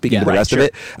comparatively speaking Yeah, to the right, rest sure. of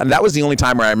it, and that was the only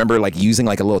time where I remember like using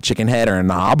like a little chicken head or a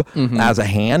knob as a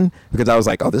hand, because I was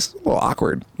like, oh, this is a little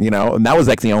awkward, and that was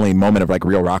like the only moment of like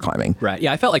real rock climbing. Right.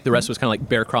 Yeah, I felt like the rest was kind of like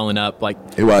bear crawling up. Like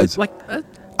It was. Like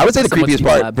I would say the somewhat creepiest steep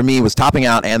part slab. for me was topping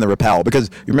out and the rappel, because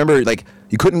you remember like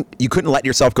you couldn't let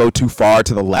yourself go too far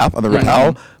to the left on the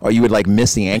rappel, or you would like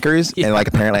miss the anchors, and like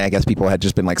apparently I guess people had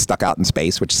just been like stuck out in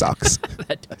space, which sucks.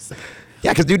 that does.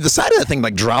 Yeah, because dude, the side of that thing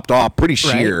like dropped off pretty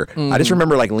sheer. I just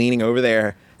remember like leaning over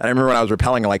there, and I remember when I was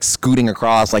rappelling, like scooting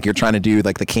across, like you're trying to do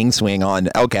like the king swing on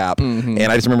El Cap, and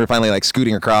I just remember finally like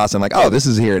scooting across and like, oh, this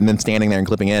is here, and then standing there and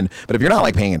clipping in. But if you're not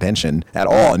like paying attention at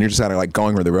all, and you're just kind of like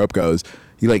going where the rope goes,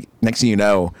 you like next thing you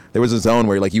know, there was a zone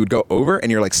where like you would go over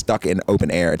and you're like stuck in open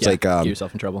air. It's Yeah, like get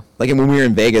yourself in trouble. like when we were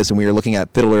in Vegas and we were looking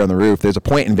at Fiddler on the Roof, there's a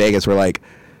point in Vegas where like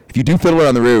if you do Fiddler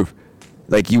on the Roof,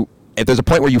 like if there's a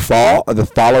point where you fall, or the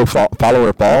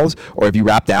follower falls, or if you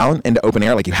wrap down into open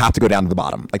air, like you have to go down to the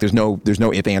bottom. Like there's no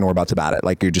if and or buts about it.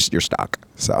 Like you're stuck.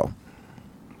 So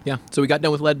Yeah. So we got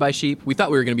done with Led by Sheep. We thought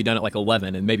we were going to be done at like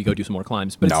 11 and maybe go do some more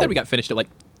climbs, but No. instead we got finished at like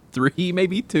 3,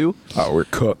 maybe 2. we're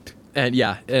cooked. And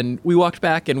yeah, and we walked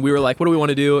back and we were like, what do we want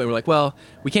to do? And we're like, well,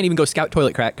 we can't even go scout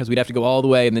toilet crack because we'd have to go all the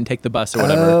way and then take the bus or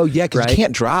whatever. Oh yeah, because right? you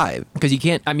can't drive. Because you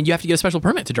can't, I mean, you have to get a special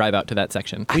permit to drive out to that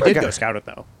section. We did Okay. go scout it,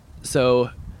 though. So,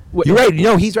 what, You're right.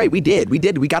 No, he's right. We did. We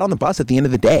got on the bus at the end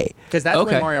of the day. Because that's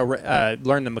Okay. when Mario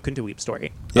learned the Makunta Weep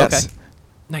story. Yes. Okay.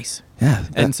 Nice. Yeah.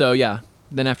 And so, yeah,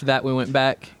 then after that, we went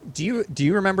back. Do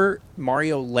you remember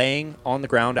Mario laying on the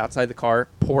ground outside the car,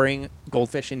 pouring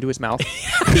goldfish into his mouth?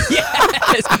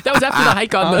 Yes, that was after the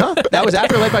hike on the. That was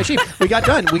after Led by Sheep. We got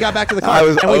done. We got back to the car. I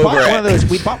was and we bought over one it. of those.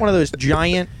 We bought one of those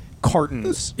giant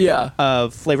cartons Yeah.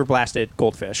 of flavor blasted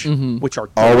goldfish, which are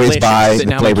Always delicious. buy That the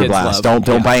now my Flavor kids Blast. love.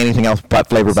 Don't Yeah. buy anything else but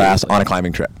Flavor Blast Seriously. on a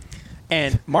climbing trip.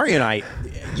 And Mario and I,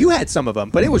 you had some of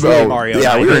them, but it was Bro, really Mario.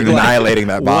 yeah, and I we were that, annihilating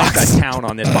that box. Went to town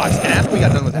on this box. And after we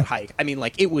got done with that hike, I mean,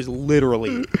 like, it was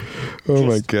literally Oh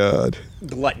my just god!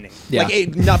 gluttony. Yeah.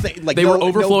 Like, nothing. Like They were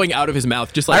overflowing out of his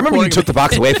mouth, just like I remember you pouring took the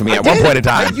box away from me at one did. point in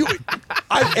time.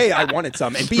 A, I wanted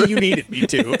some, and B, you needed me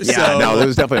to. Yeah, so. no, there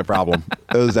was definitely a problem.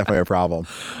 It was definitely a problem.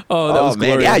 Oh, that was man,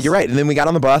 glorious. yeah, you're right. And then we got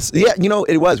on the bus. Yeah, you know,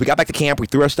 it was. We got back to camp. We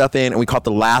threw our stuff in, and we caught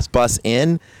the last bus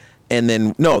in. And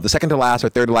then, no, the second to last or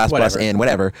third to last bus in,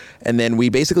 whatever. And then we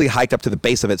basically hiked up to the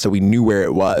base of it so we knew where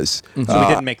it was. So we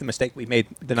didn't make the mistake we made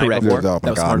the night Correct. before. Oh That my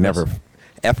was god, smart never. of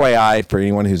us. FYI, for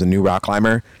anyone who's a new rock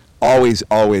climber, always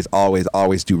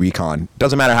do recon.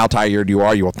 Doesn't matter how tired you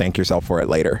are, you will thank yourself for it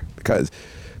later because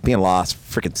being lost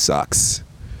freaking sucks.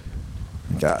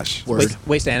 Gosh.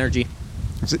 Waste of energy.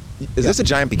 Is this a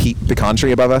giant pecan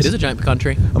tree above us? It is a giant pecan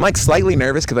tree. I'm like slightly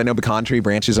nervous because I know pecan tree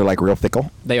branches are like real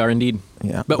fickle. They are indeed.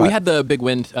 Yeah, But we but- had the big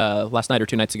wind last night or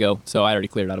 2 nights ago, so I already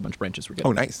cleared out a bunch of branches. We're good.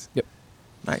 Oh, nice. Yep.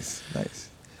 Nice.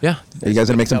 Yeah. Are you guys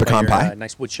gonna make some Tell by pecan your, pie?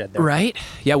 nice woodshed there. Right?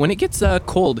 Yeah, when it gets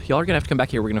cold, y'all are going to have to come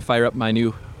back here. We're going to fire up my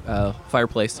new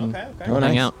fireplace and Okay. Oh,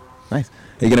 hang nice. out. Nice.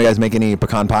 Are you gonna guys make any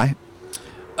pecan pie?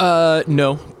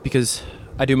 No, because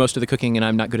I do most of the cooking and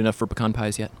I'm not good enough for pecan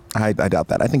pies yet. I doubt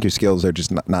that. I think your skills are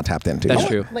just not tapped into. That's yet.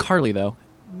 true. Like, Carly, though.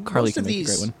 Carly Most can of make a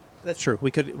these, great one. That's true.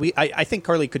 I think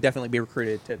Carly could definitely be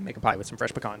recruited to make a pie with some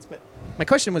fresh pecans. But my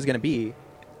question was going to be,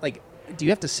 like, do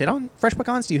you have to sit on fresh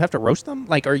pecans? Do you have to roast them?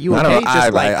 Like, are you I okay don't know.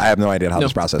 just like I have no idea how No.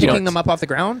 this process You know, picking works. them up off the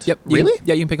ground? Yep. Really?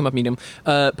 Yeah, you can pick them up, eat them.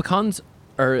 Pecans,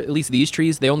 or at least these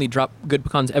trees, they only drop good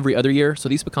pecans every other year. So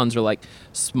these pecans are like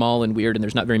small and weird, and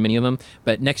there's not very many of them.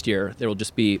 But next year, they will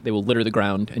litter the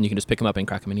ground, and you can just pick them up and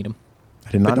crack them and eat them.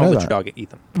 I did But not don't know let that. your dog eat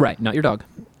them. Right, not your dog.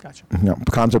 Gotcha. No,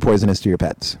 pecans are poisonous to your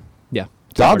pets. Yeah.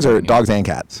 Dogs Sorry, are dogs and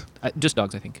cats. just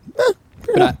dogs, I think. Fair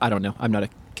But enough. I don't know. I'm not a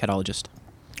catologist.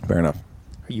 Fair enough.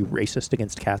 Are you racist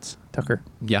against cats, Tucker?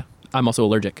 Yeah. I'm also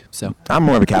allergic, so I'm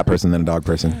more of a cat person than a dog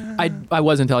person. I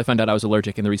was until I found out I was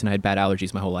allergic, and the reason I had bad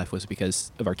allergies my whole life was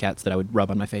because of our cats that I would rub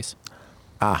on my face.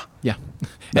 Ah, Yeah.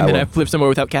 That And then one. I lived somewhere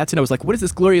without cats, and I was like, what is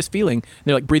this glorious feeling? And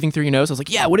they're like breathing through your nose. I was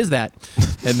like, yeah, what is that?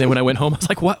 And then when I went home, I was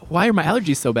like, what? Why are my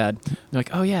allergies so bad? And they're like,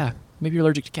 oh, yeah, maybe you're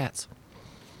allergic to cats.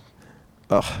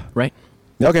 ugh. Right?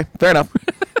 Okay, fair enough.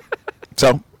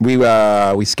 So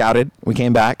we scouted. We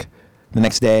came back the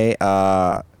next day.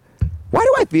 Why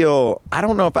do I feel? I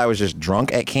don't know if I was just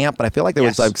drunk at camp, but I feel like there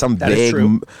was Yes, like some that is big,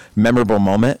 true. memorable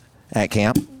moment at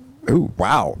camp. Ooh,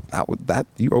 wow! That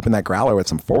you opened that growler with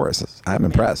some force. I'm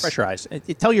impressed. Pressurized.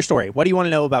 Tell your story. What do you want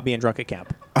to know about being drunk at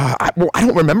camp? I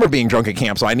don't remember being drunk at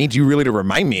camp, so I need you really to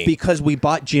remind me. Because we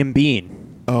bought Jim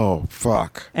Beam. Oh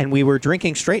fuck! And we were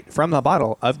drinking straight from the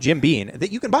bottle of Jim Beam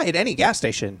that you can buy at any gas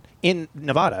station in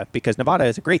Nevada, because Nevada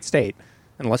is a great state,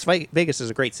 and Las Vegas is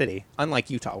a great city,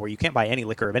 unlike Utah, where you can't buy any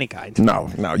liquor of any kind.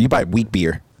 No, you buy wheat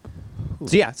beer.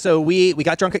 So yeah, so we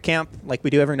got drunk at camp like we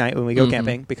do every night when we go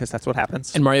camping, because that's what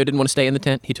happens. And Mario didn't want to stay in the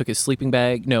tent. He took his sleeping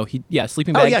bag. No,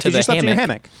 sleeping oh bag yeah, to because the you slept in your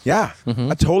hammock. hammock. Yeah,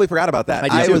 I totally forgot about that.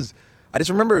 I did too. I just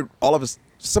remember all of us.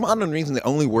 Some unknown reason, the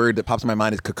only word that pops in my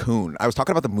mind is cocoon. I was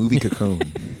talking about the movie Cocoon,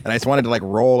 and I just wanted to like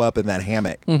roll up in that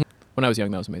hammock. When I was young,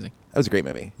 that was amazing. That was a great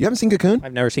movie. You haven't seen Cocoon?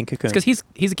 I've never seen Cocoon. Because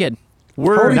he's a kid. How old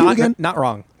We're are you not. again? Not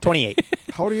wrong. 28.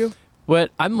 How old are you?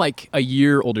 But I'm like a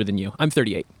year older than you. I'm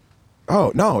 38.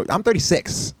 Oh no, I'm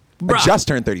 36. I Bruh. just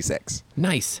turned 36.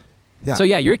 Nice. Yeah. So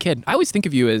yeah, you're a kid. I always think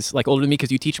of you as like older than me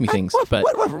because you teach me things. But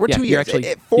We're yeah, 2 you're years.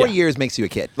 Actually, 4 yeah. years makes you a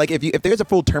kid. Like if there's a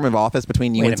full term of office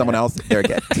between you Wait and a someone minute. else, they're a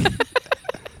kid.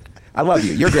 I love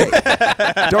you. You're great. Don't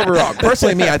get me wrong.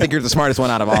 Personally, me, I think you're the smartest one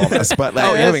out of all of us. But like,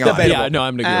 Oh, that's moving on. debatable. Yeah, no,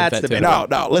 I'm gonna agree That's with that too. debatable.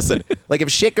 No, listen. Like if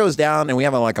shit goes down and we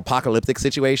have a like apocalyptic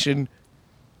situation,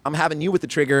 I'm having you with the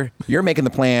trigger. You're making the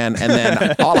plan, and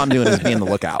then all I'm doing is being the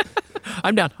lookout.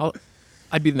 I'm down.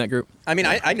 I'd be in that group. I mean,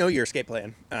 I know your escape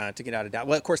plan to get out of Dallas.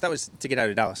 Well, of course, that was to get out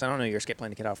of Dallas. I don't know your escape plan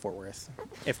to get out of Fort Worth.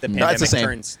 If the No, pandemic it's the same.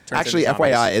 turns Actually, into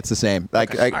zombies. FYI, it's the same.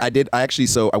 Like Okay, all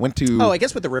right. I went to. Oh, I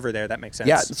guess with the river there, that makes sense.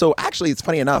 Yeah, so actually, it's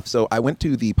funny enough. So I went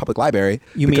to the public library.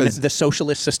 You mean because the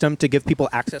socialist system to give people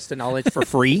access to knowledge for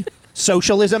free?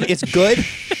 Socialism, it's good.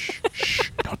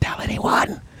 don't tell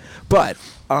anyone. But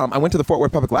I went to the Fort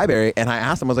Worth Public Library and I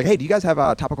asked them, I was like, hey, do you guys have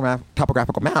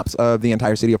topographical maps of the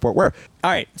entire city of Fort Worth?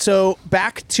 All right, so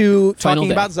back to Final talking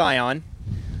day. about Zion.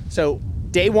 So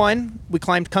day 1, we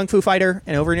climbed Kung Fu Fighter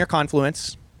and over near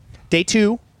Confluence. Day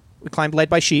 2, we climbed Led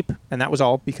by Sheep, and that was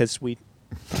all because we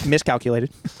miscalculated.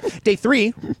 Day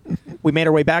 3, we made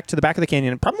our way back to the back of the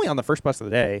canyon, probably on the first bus of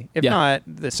the day, if Yeah. not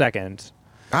the second,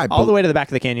 I all the way to the back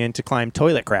of the canyon to climb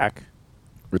Toilet Crack.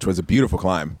 Which was a beautiful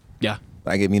climb. Yeah.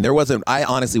 Like, I mean, I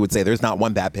honestly would say there's not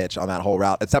one bad pitch on that whole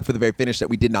route, except for the very finish that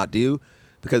we did not do.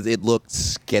 because it looked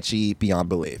sketchy beyond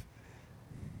belief.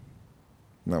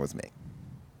 That was me.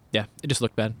 Yeah, it just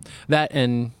looked bad. That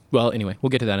and, well, anyway, we'll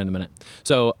get to that in a minute.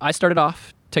 So I started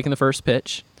off taking the first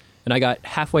pitch, and I got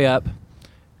halfway up,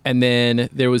 and then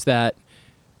there was that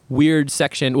weird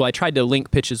section. Well, I tried to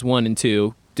link pitches 1 and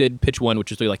 2, did pitch 1, which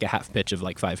was really like a half pitch of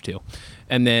like 5-2.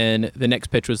 And then the next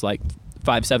pitch was like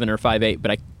 5-7 or 5-8,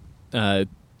 but I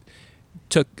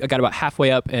got about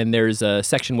halfway up, and there's a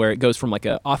section where it goes from like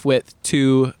a off width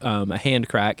to a hand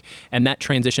crack, and that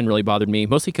transition really bothered me,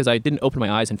 mostly because I didn't open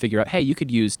my eyes and figure out, hey, you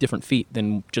could use different feet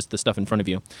than just the stuff in front of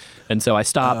you. And so I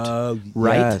stopped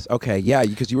right. Yes. Okay. Yeah.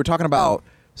 Because you were talking about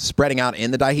spreading out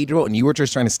in the dihedral, and you were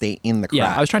just trying to stay in the crack.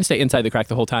 Yeah, I was trying to stay inside the crack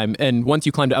the whole time. And once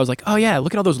you climbed it, I was like, oh yeah,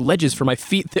 look at all those ledges for my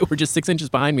feet that were just 6 inches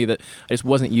behind me that I just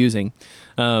wasn't using.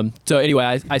 So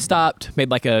anyway, I stopped, made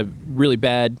like a really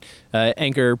bad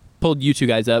anchor, pulled you two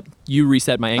guys up. You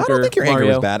reset my anchor. I don't think your Mario.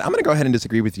 anchor was bad. I'm going to go ahead and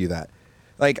disagree with you that.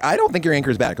 Like, I don't think your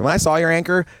anchor is bad. Because when I saw your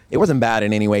anchor, it wasn't bad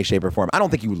in any way, shape, or form. I don't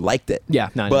think you liked it. Yeah,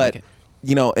 no, I didn't but, like it.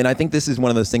 You know, and I think this is one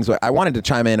of those things where I wanted to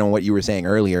chime in on what you were saying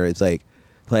earlier. It's like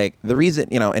the reason,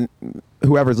 you know, and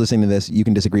whoever's listening to this, you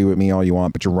can disagree with me all you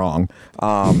want, but you're wrong.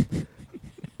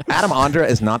 Adam Ondra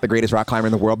is not the greatest rock climber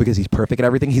in the world because he's perfect at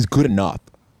everything. He's good enough.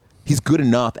 He's good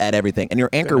enough at everything. And your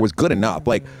anchor was good enough.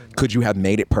 Like, could you have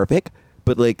made it perfect?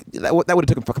 But, like, that would have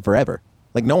taken fucking forever.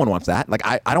 Like, no one wants that. Like,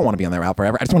 I don't want to be on that route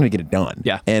forever. I just want to get it done.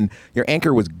 Yeah. And your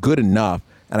anchor was good enough.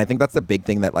 And I think that's the big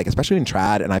thing that, like, especially in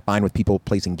trad, and I find with people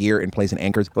placing gear and placing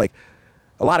anchors, like,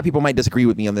 a lot of people might disagree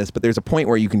with me on this, but there's a point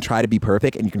where you can try to be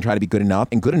perfect and you can try to be good enough.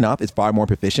 And good enough is far more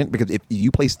proficient because if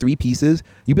you place 3 pieces,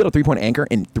 you build a 3-point anchor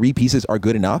and 3 pieces are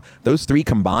good enough, those 3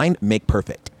 combined make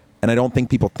perfect. And I don't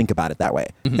think people think about it that way.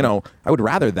 Mm-hmm. You know, I would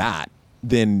rather that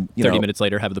than, 30 minutes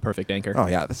later, have the perfect anchor. Oh,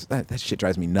 yeah. That shit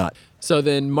drives me nuts. So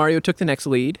then Mario took the next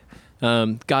lead,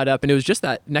 got up, and it was just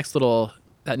that next little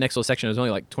section. It was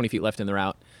only like 20 feet left in the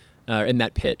route, in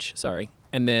that pitch, sorry.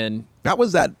 And then... That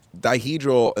was that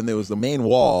dihedral, and there was the main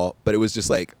wall, but it was just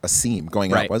like a seam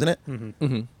going Right. up, wasn't it? Mm-hmm.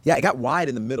 Mm-hmm. Yeah, it got wide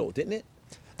in the middle, didn't it?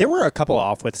 There were a couple of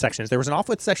off-width sections. There was an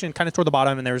off-width section kind of toward the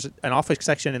bottom, and there was an off-width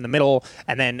section in the middle,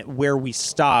 and then where we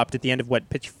stopped at the end of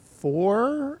pitch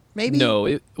 4, maybe? No,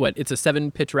 it's a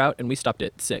 7-pitch route, and we stopped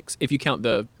at 6, if you count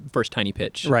the first tiny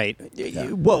pitch. Right.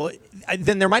 Well,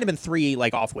 then there might have been 3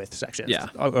 like off-width sections Yeah.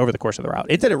 over the course of the route.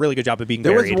 It did a really good job of being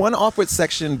There varied. was one off-width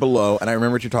section below, and I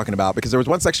remember what you're talking about, because there was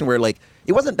one section where, like,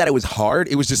 it wasn't that it was hard.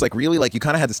 It was just, like, really, like, you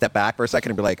kind of had to step back for a second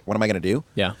and be like, what am I going to do?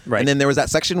 Yeah. Right. And then there was that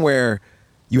section where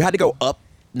you had to go up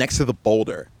next to the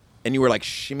boulder, and you were, like,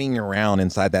 shimmying around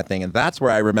inside that thing. And that's where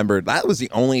I remembered that was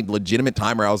the only legitimate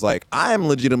time where I was like, I'm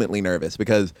legitimately nervous,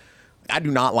 because I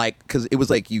do not like, because it was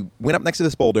like you went up next to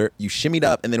this boulder, you shimmied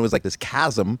up, and then it was like this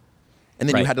chasm, and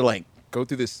then you Right. had to, like, go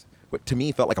through this, what to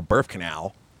me felt like a birth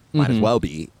canal. Might as Mhm. well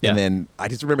be. Yeah. And then I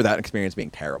just remember that experience being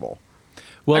terrible.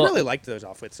 Well, I really liked those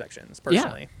off-width sections,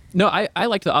 personally. Yeah. No, I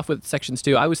liked the off-width sections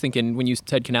too. I was thinking when you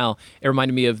said canal, it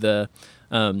reminded me of the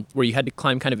where you had to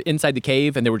climb kind of inside the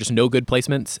cave and there were just no good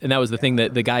placements. And that was the thing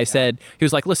that the guy said. He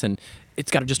was like, listen,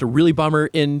 it's got just a really bomber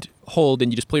end hold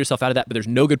and you just pull yourself out of that, but there's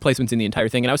no good placements in the entire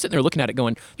thing. And I was sitting there looking at it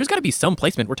going, there's got to be some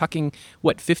placement. We're talking,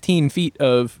 15 feet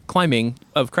of climbing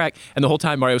of crack. And the whole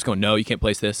time Mario was going, no, you can't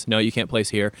place this. No, you can't place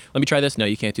here. Let me try this. No,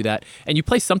 you can't do that. And you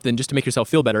place something just to make yourself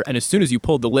feel better. And as soon as you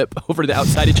pulled the lip over to the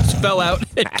outside, it just fell out.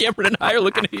 And Cameron and I are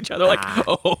looking at each other like,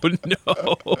 oh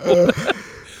no.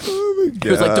 Oh my God. He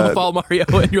was like, don't fall, Mario.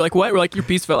 And you're like, what? We're like, your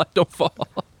piece fell out. Don't fall.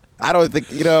 I don't think,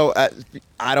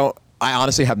 I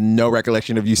honestly have no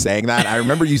recollection of you saying that. I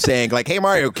remember you saying, like, hey,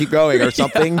 Mario, keep going or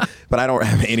something, but I don't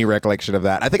have any recollection of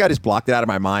that. I think I just blocked it out of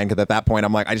my mind because at that point,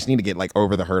 I'm like, I just need to get, like,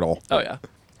 over the hurdle. Oh, yeah.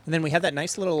 And then we had that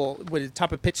nice little,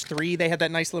 top of pitch 3, they had that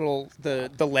nice little, the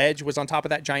ledge was on top of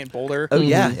that giant boulder. Oh,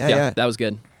 yeah. That was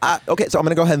good. Okay, so I'm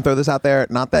going to go ahead and throw this out there.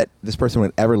 Not that this person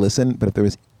would ever listen, but if there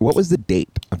was, what was the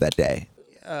date of that day?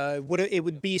 It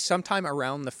would be sometime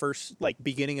around the first,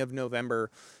 beginning of November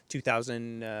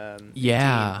 2000.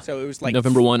 Yeah. So it was like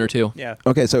November 1 or 2. Yeah.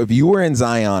 Okay, so if you were in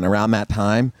Zion around that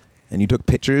time and you took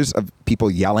pictures of people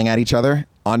yelling at each other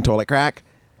on Toilet Crack,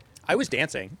 I was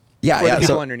dancing. Yeah, for yeah. the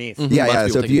people So underneath. Mhm. Yeah, Lots of yeah.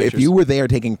 people So if taking you pictures. were there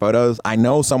taking photos, I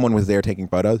know someone was there taking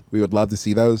photos. We would love to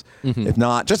see those. If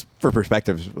not, just for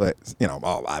perspective, what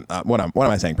am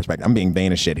I saying? Perspective. I'm being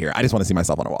vain as shit here. I just want to see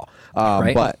myself on a wall.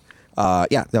 Right. But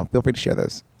yeah, no, feel free to share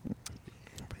those.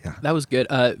 Yeah. That was good.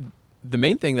 The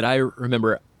main thing that I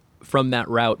remember from that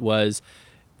route was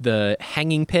the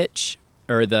hanging pitch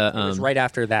or the... It was right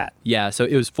after that. Yeah, so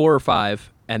it was 4 or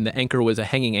 5, and the anchor was a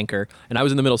hanging anchor, and I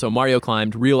was in the middle, so Mario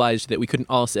climbed, realized that we couldn't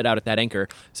all sit out at that anchor,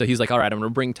 so he's like, all right, I'm going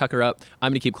to bring Tucker up,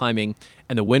 I'm going to keep climbing,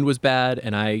 and the wind was bad,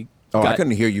 and I Oh, I got-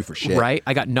 couldn't hear you for shit. Right?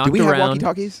 I got knocked Do we have around.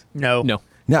 walkie-talkies? No. No.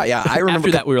 No, yeah, I remember.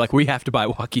 After that, we were like, we have to buy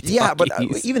walkie-talkies. Yeah, but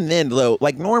even then, though,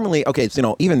 like normally, okay,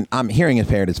 so even I'm hearing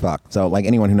impaired as fuck. So like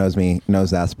anyone who knows me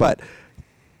knows that. But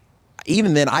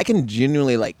even then, I can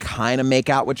genuinely like kind of make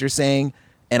out what you're saying.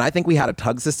 And I think we had a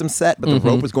tug system set, but the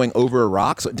rope was going over a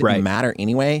rock, so it didn't Right. matter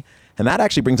anyway. And that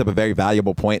actually brings up a very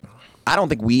valuable point. I don't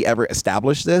think we ever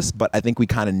established this, but I think we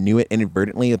kind of knew it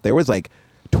inadvertently. If there was like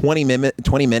 15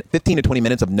 to 20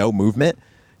 minutes of no movement,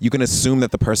 you can assume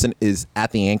that the person is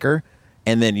at the anchor.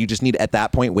 And then you just need to, at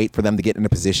that point, wait for them to get in a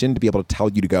position to be able to tell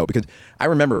you to go. Because I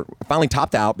remember finally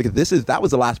topped out because that was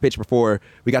the last pitch before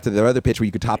we got to the other pitch where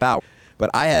you could top out.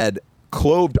 But I had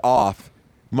cloved off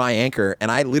my anchor, and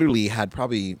I literally had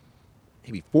probably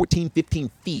maybe 14,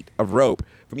 15 feet of rope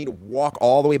for me to walk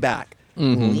all the way back,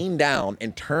 lean down,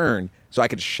 and turn so I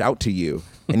could shout to you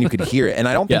and you could hear it. And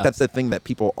I don't think Yeah. that's the thing that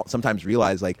people sometimes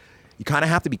realize. Like, you kind of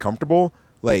have to be comfortable.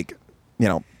 Like,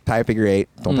 tie a figure eight.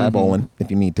 Don't tie a bowling if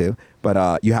you need to.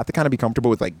 But you have to kind of be comfortable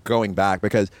with like going back,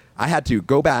 because I had to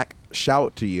go back,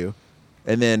 shout to you,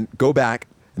 and then go back,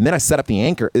 and then I set up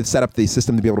the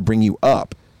system to be able to bring you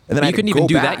up. And then you I had to couldn't even go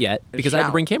do back that yet and because I had to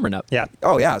shout. bring Cameron up. Yeah.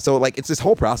 Oh yeah, so like it's this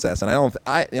whole process, and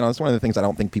it's one of the things I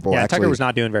don't think people Yeah, actually. Tucker was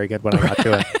not doing very good when I got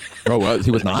to it. Oh, well,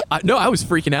 he was not. No, I was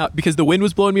freaking out because the wind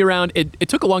was blowing me around. It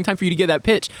took a long time for you to get that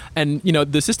pitch. And,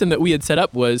 the system that we had set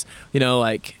up was,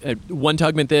 like one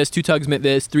tug meant this, two tugs meant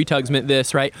this, three tugs meant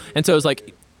this, right? And so it was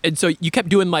like, and so you kept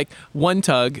doing like one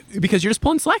tug because you're just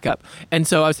pulling slack up. And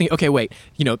so I was thinking, okay, wait,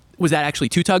 was that actually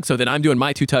two tugs? So then I'm doing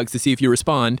my two tugs to see if you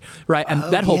respond, right? And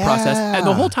that whole process. And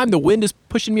the whole time the wind is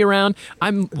pushing me around.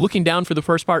 I'm looking down for the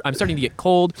first part. I'm starting to get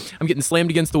cold. I'm getting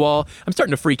slammed against the wall. I'm starting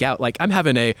to freak out. Like I'm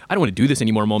having I don't want to do this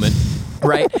anymore moment,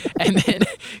 right? And then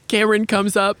Cameron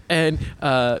comes up and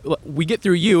we get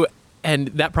through you. And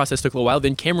that process took a little while.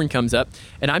 Then Cameron comes up,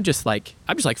 and I'm just like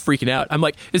freaking out. I'm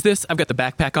like, I've got the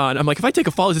backpack on. I'm like, if I take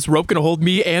a fall, is this rope going to hold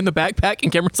me and the backpack?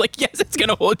 And Cameron's like, yes, it's going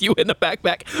to hold you in the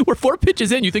backpack. We're 4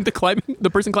 pitches in. You think the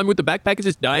person climbing with the backpack is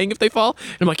just dying if they fall?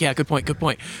 And I'm like, yeah, good point.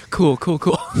 Cool.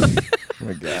 Oh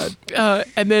my god.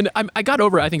 And then I got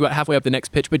over, I think, about halfway up the next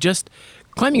pitch. But just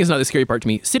climbing is not the scary part to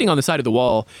me. Sitting on the side of the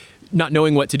wall, not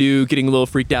knowing what to do, getting a little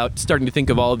freaked out, starting to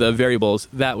think of all the variables,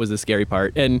 that was the scary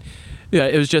part. And yeah,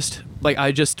 it was just like,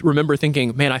 I just remember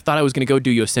thinking, man, I thought I was going to go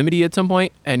do Yosemite at some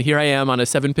point, and here I am on a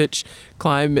 7-pitch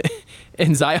climb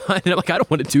in Zion, and I'm like, I don't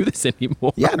want to do this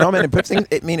anymore. Yeah, no, man. It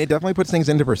definitely puts things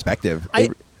into perspective. I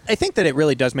think that it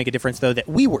really does make a difference, though, that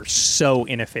we were so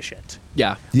inefficient.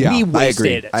 Yeah. Yeah, We I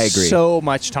wasted agree. so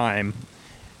much time.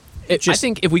 I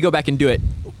think if we go back and do it,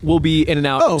 we'll be in and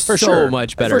out so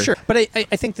much better. For sure. But I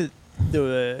think that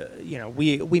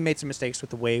we made some mistakes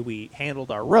with the way we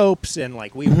handled our ropes, and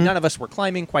like none of us were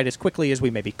climbing quite as quickly as we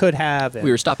maybe could have. And We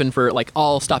were stopping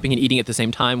all stopping and eating at the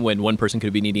same time when one person could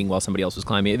have been eating while somebody else was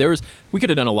climbing. We could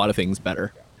have done a lot of things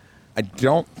better. I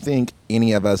don't think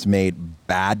any of us made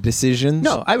bad decisions.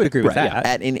 No, I would agree with Right,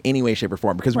 that. In any way, shape, or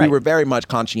form, because we Right. were very much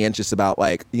conscientious about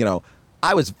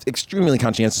I was extremely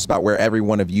conscientious about where every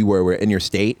one of you were in your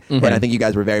state, and I think you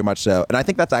guys were very much so. And I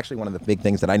think that's actually one of the big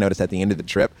things that I noticed at the end of the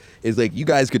trip is like you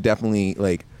guys could definitely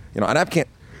and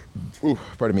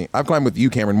pardon me, I've climbed with you,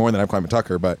 Cameron, more than I've climbed with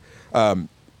Tucker, but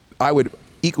I would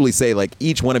equally say like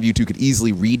each one of you two could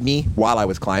easily read me while I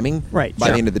was climbing Right, by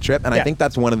sure. the end of the trip, and I Yeah. think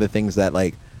that's one of the things that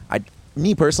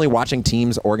me personally watching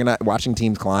teams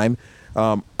climb,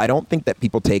 I don't think that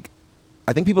people take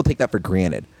that for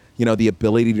granted. The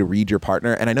ability to read your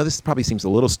partner. And I know this probably seems a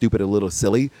little stupid, a little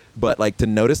silly, but like to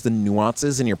notice the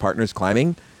nuances in your partner's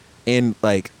climbing. And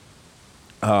like,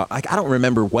 I don't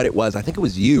remember what it was. I think it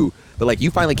was you, but like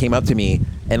you finally came up to me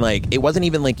and like, it wasn't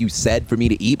even like you said for me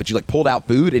to eat, but you like pulled out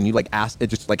food and you like asked, it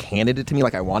just like handed it to me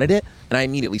like I wanted it. And I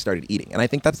immediately started eating. And I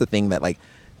think that's the thing that like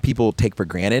people take for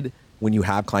granted when you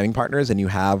have climbing partners and you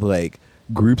have like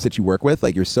groups that you work with,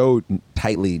 like you're so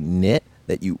tightly knit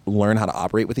that you learn how to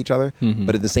operate with each other.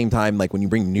 But at the same time, like when you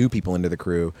bring new people into the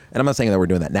crew, and I'm not saying that we're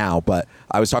doing that now, but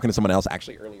I was talking to someone else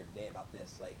actually earlier today about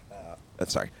this.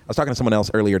 I was talking to someone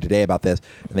else earlier today about this,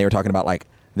 and they were talking about like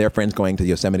their friends going to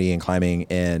Yosemite and climbing,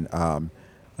 and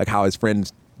like how his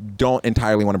friends don't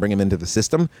entirely want to bring him into the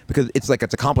system because it's a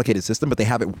complicated system, but they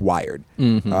have it wired.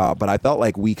 But I felt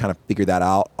like we kind of figured that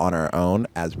out on our own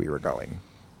as we were going.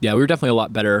 Yeah, we were definitely a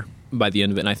lot better by the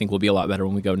end of it, and I think we'll be a lot better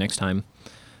when we go next time.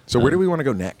 So where do we want to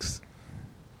go next?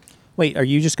 Wait, are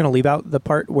you just going to leave out the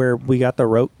part where we got the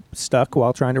rope stuck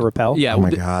while trying to rappel? Yeah, Oh my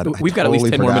God, I we've got at least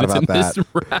totally 10 more forgot minutes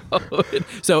in about this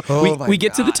route. So Oh my we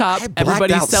get to the God, top, I blacked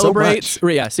everybody out so celebrates.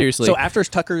 much. Yeah, seriously. So after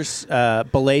Tucker's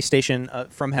belay station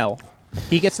from hell,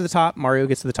 He gets to the top. Mario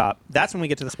gets to the top. That's when we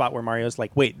get to the spot where Mario's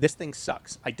like, "Wait, this thing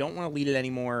sucks. I don't want to lead it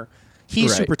anymore."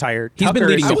 He's Right. super tired. He's been Tucker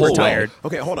leading is the super whole way. tired.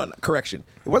 Okay, hold on. Correction.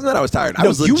 It wasn't that I was tired. I No,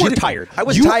 was you were tired. I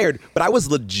was tired, but I was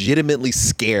legitimately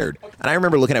scared. And I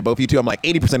remember looking at both of you two. I'm like,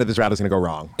 80% of this route is going to go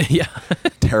wrong. Yeah.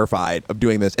 Terrified of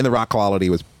doing this. And the rock quality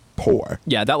was poor.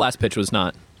 Yeah, that last pitch was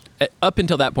not. Up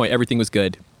until that point, everything was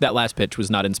good. That last pitch was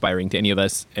not inspiring to any of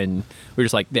us, and we were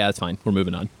just like, "Yeah, that's fine. We're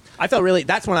moving on."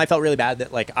 That's when I felt really bad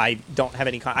that like I don't have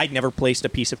any. I'd never placed a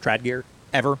piece of trad gear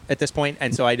ever at this point,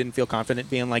 and so I didn't feel confident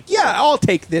being like, "Yeah, I'll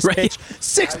take this Right. pitch.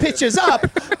 6 pitches up.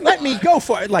 Let me go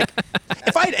for it." Like,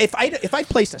 if I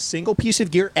placed a single piece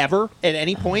of gear ever at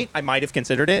any point, I might have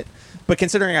considered it. But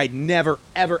considering I'd never,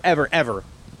 ever, ever, ever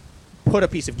put a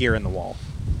piece of gear in the wall,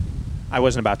 I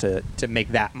wasn't about to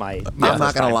make that my. I'm not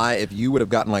first going time. to lie. If you would have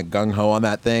gotten like gung-ho on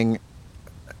that thing,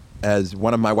 as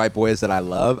one of my white boys that I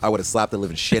love, I would have slapped the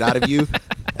living shit out of you.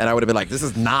 And I would have been like, this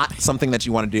is not something that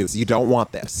you want to do. So you don't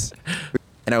want this.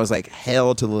 And I was like,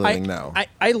 hell to the living no.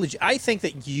 I think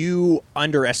that you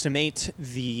underestimate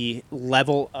the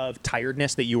level of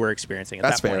tiredness that you were experiencing at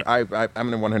That's that fair. point. I'm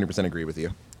going to 100% agree with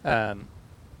you.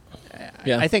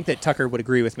 Yeah. I think that Tucker would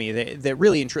agree with me that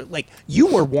really, like, you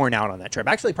were worn out on that trip.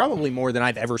 Actually, probably more than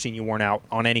I've ever seen you worn out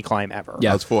on any climb ever.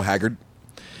 Yeah. I was full haggard.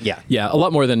 Yeah. Yeah, a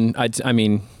lot more than I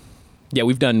mean, yeah,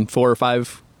 we've done 4 or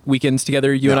 5 weekends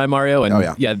together, you and Yeah. I, Mario, and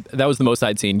Oh, yeah. that was the most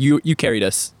I'd seen. You carried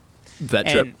us that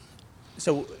trip. And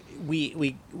so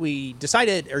we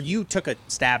decided, or you took a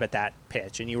stab at that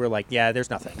pitch, and you were like, "Yeah, there's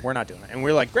nothing. We're not doing it." And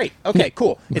we're like, "Great, okay,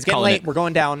 cool. It's getting Calling late. it. We're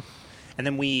going down." And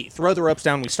then we throw the ropes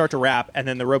down. We start to wrap, and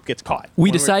then the rope gets caught. We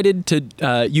When decided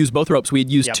to use both ropes. We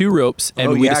had used Yep. 2 ropes, and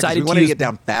oh, we yeah, 'cause decided we wanted to use get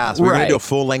down fast. We were going Right. to do a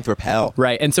full-length rappel.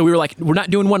 Right. And so we were like, we're not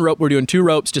doing 1 rope, we're doing 2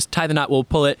 ropes. Just tie the knot, we'll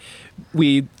pull it.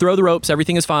 We throw the ropes,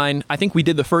 everything is fine. I think we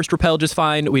did the first rappel just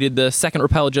fine. We did the second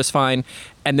rappel just fine.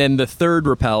 And then the third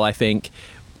rappel, I think,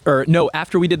 or no,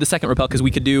 after we did the second rappel, because we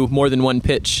could do more than 1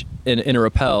 pitch in a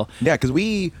rappel. Yeah, because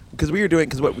we were doing,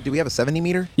 because what, did we have a 70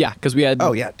 meter? Yeah, because we had.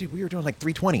 Oh, yeah. Dude, we were doing like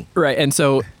 320. Right. And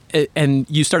so, and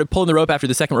you started pulling the rope after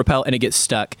the second rappel, and it gets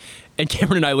stuck. And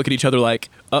Cameron and I look at each other like,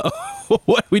 uh-oh,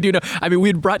 what do we do now? I mean, we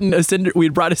had brought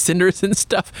us cinders and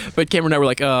stuff, but Cameron and I were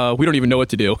like, we don't even know what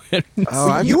to do.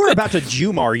 you were about to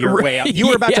Jumar your way up. You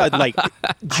were about Yeah. to like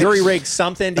jury rig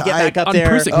something to get back up on there.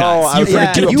 Prusik Oh, knots. I was You going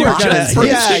were- to do a you were Bachman's gonna-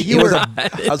 hitch. yeah, you It was were-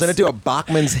 I was going to do a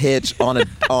Bachman's hitch on an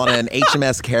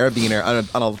HMS carabiner,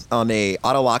 on a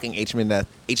auto locking HMS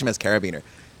carabiner.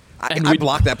 And I we-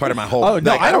 blocked that part of my whole. Oh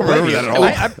no, like, I don't remember remember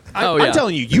that at all. Oh, yeah. I'm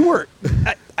telling you, you were.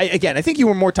 Again, I think you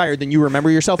were more tired than you remember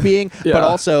yourself being, Yeah. but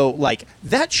also like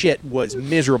that shit was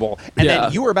miserable. And Yeah.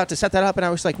 then you were about to set that up, and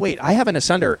I was like, "Wait, I have an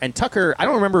asunder." And Tucker, I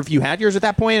don't remember if you had yours at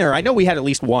that point, or I know we had at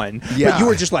least one. Yeah. But you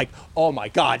were just like, "Oh my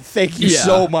god, thank you Yeah.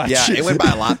 so much." Yeah, it went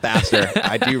by a lot faster.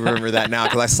 I do remember that now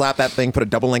because I slapped that thing, put a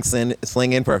double link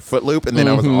sling in for a foot loop, and then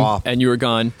I was off. And you were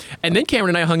gone. And then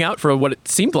Cameron and I hung out for what it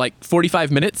seemed like 45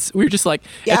 minutes. We were just like,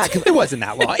 Yeah, because it wasn't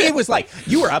that long. It was like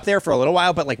you were up there for a little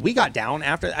while, but like we got down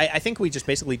after. I think we just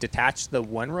basically detached the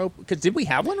one rope. Because did we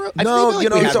have one rope? I No, feel like you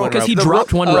know, we had so- one because rope. he The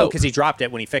dropped rope- one Oh, rope. because he dropped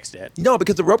it when he fixed it. No,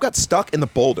 because the rope got stuck in the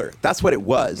boulder. That's what it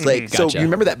was. Like, so Gotcha. you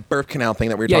remember that birth canal thing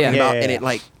that we were Yeah, talking yeah. about, Yeah, and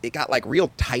yeah, it got like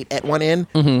real tight at one end.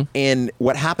 And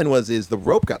what happened was the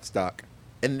rope got stuck,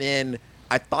 and then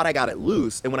I thought I got it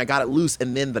loose, and when I got it loose,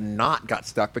 and then the knot got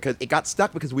stuck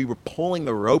because we were pulling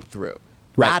the rope through.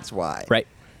 Right. That's why. Right.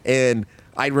 And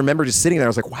I remember just sitting there. I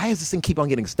was like, why does this thing keep on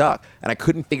getting stuck? And I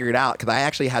couldn't figure it out because I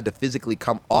actually had to physically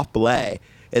come off belay.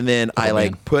 And then I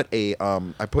man. put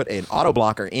an auto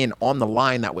blocker in on the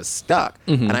line that was stuck,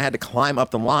 and I had to climb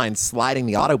up the line, sliding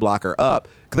the auto blocker up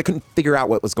because I couldn't figure out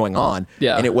what was going on.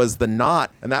 Yeah. And it was the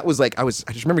knot, and that was like I just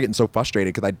remember getting so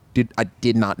frustrated because I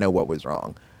did not know what was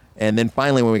wrong. And then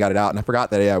finally when we got it out, and I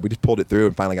forgot that we just pulled it through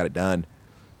and finally got it done.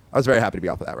 I was very happy to be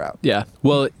off of that route. Yeah.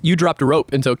 Well, you dropped a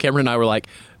rope, and so Cameron and I were like,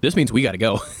 "This means we got to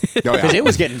go." Oh, yeah. Because it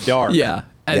was getting dark. Yeah.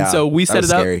 And Yeah, so we that set was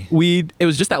it up. scary. It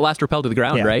was just that last rappel to the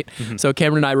ground, Yeah. right? So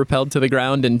Cameron and I rappelled to the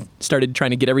ground and started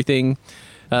trying to get everything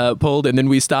pulled, and then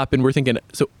we stopped and we're thinking.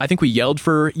 So I think we yelled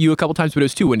for you a couple times, but it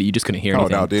was too windy. You just couldn't hear Oh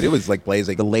anything. no, dude! It was like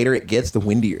blazing. The later it gets, the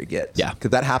windier it gets. Yeah.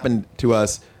 because that happened to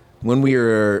us when we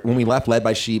left Led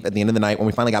by Sheep at the end of the night. When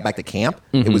we finally got back to camp,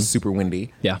 it was super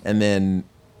windy. Yeah. and then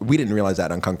we didn't realize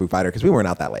that on Kung Fu Fighter because we weren't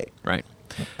out that late. Right.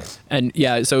 And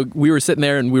yeah, so we were sitting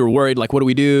there and we were worried, like, what do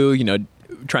we do? You know,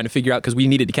 trying to figure out because we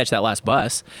needed to catch that last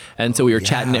bus. And so we were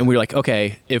chatting and we were like,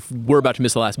 okay, if we're about to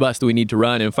miss the last bus, do we need to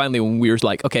run? And finally, when we were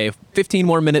like, okay, 15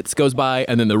 more minutes goes by,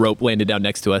 and then the rope landed down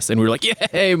next to us, and we were like,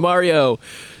 yay, Mario.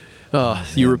 Oh,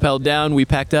 you rappelled down, we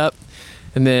packed up.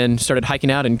 and then started hiking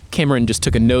out, and Cameron just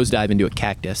took a nosedive into a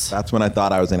cactus. That's when I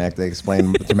thought I was going to have to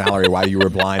explain to Mallory why you were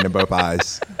blind in both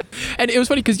eyes. And it was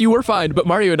funny because you were fine, but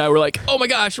Mario and I were like, oh my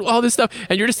gosh, all this stuff.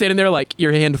 And you're just standing there like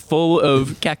your hand full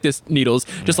of cactus needles,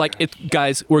 just like,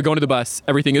 guys, we're going to the bus.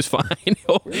 Everything is fine. And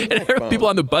people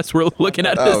on the bus were looking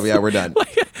at us. Oh, yeah, we're done.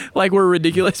 Like we're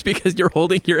ridiculous because you're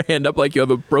holding your hand up like you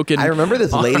have a broken I remember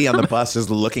this arm. lady on the bus just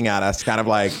looking at us, kind of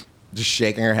like just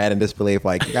shaking her head in disbelief,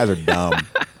 like, you guys are dumb.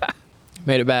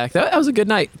 Made it back. That was a good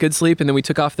night. Good sleep. And then we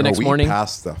took off the next we morning.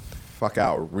 passed the fuck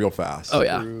out real fast. Oh,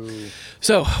 yeah.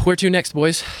 So where to next,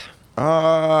 boys?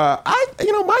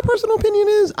 My personal opinion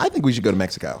is I think we should go to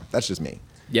Mexico. That's just me.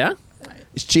 Yeah?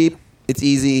 It's cheap. It's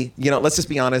easy. Let's just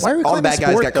be honest. Why are we All the climbing bad guys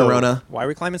sport, got though? corona. Why are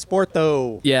we climbing sport,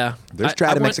 though? Yeah. There's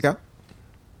trad in Mexico.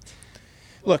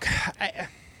 Look,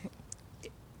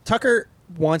 Tucker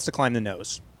wants to climb the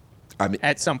nose I mean,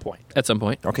 at some point. At some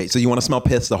point. okay, so you want to smell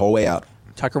piss the whole way out?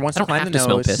 Tucker wants I to don't climb have the to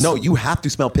smell nose. piss. No, you have to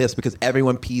smell piss because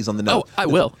everyone pees on the nose. Oh, I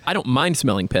will. I don't mind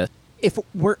smelling piss. If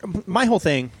we're my whole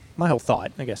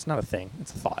thought, I guess not a thing,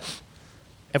 it's a thought.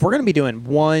 If we're going to be doing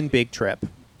one big trip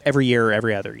every year or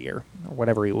every other year or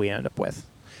whatever we end up with,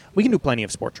 we can do plenty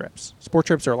of sport trips. Sport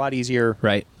trips are a lot easier,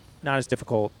 Right. not as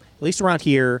difficult. At least around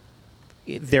here,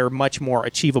 they're much more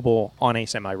achievable on a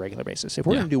semi-regular basis. If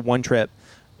we're Yeah. going to do one trip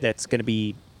that's going to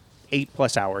be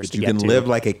 8+ hours But to you get can to, live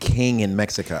like a king in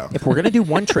Mexico. if we're going to do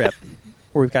one trip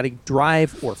where we've got to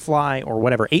drive or fly or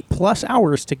whatever 8+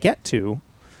 hours to get to,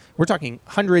 we're talking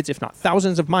hundreds, if not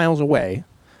thousands of miles away.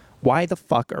 Why the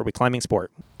fuck are we climbing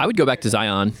sport? I would go back to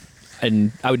Zion,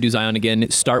 and I would do Zion again.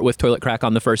 Start with toilet crack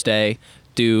on the first day,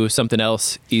 do something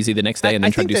else easy the next day, and then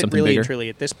I try to think do that something really bigger. and truly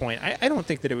at this point, I don't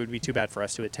think that it would be too bad for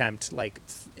us to attempt, like,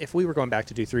 if we were going back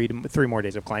to do three more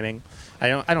days of climbing, I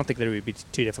don't think that it would be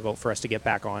too difficult for us to get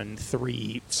back on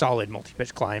 3 solid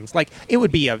multi-pitch climbs. Like, it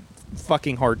would be a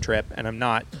fucking hard trip, and I'm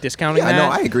not discounting Yeah, that. no,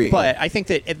 I agree. But I think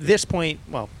that at this point,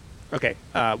 well, okay,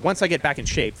 once I get back in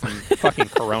shape from fucking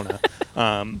Corona,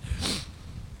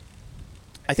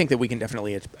 I think that we can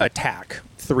definitely attack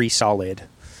 3 solid.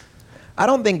 I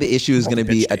don't think the issue is going to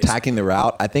be Multi-pitch days. attacking the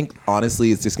route. I think,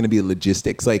 honestly, it's just going to be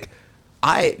logistics. Like,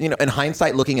 in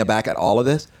hindsight, looking back at all of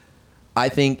this, I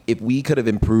think if we could have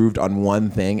improved on one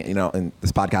thing, and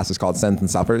this podcast is called Sends and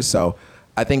Suffers. So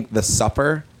I think the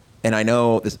suffer, and I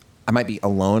know this, I might be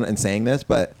alone in saying this,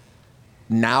 but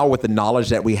now with the knowledge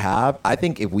that we have, I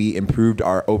think if we improved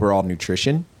our overall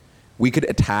nutrition, we could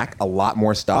attack a lot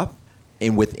more stuff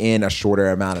within a shorter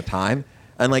amount of time.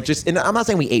 And and I'm not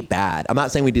saying we ate bad. I'm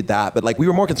not saying we did that, but we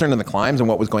were more concerned in the climbs and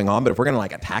what was going on. But if we're going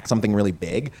to attack something really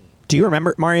big, Do you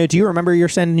remember, Mario, your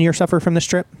send and your suffer from this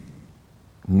trip?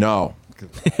 no.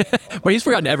 Well, he's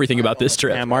forgotten everything about this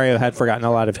trip. Yeah, Mario had forgotten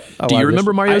a lot of. Do you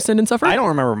remember Mario's Send and Suffer? I don't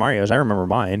remember Mario's. I remember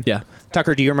mine. Yeah.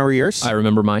 Tucker, do you remember yours? I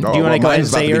remember mine. Oh, do you want to well, go ahead and mine's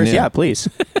about say to be yours? new. Yeah, please.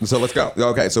 So let's go.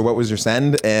 Okay, so what was your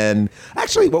send? And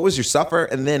actually, what was your suffer?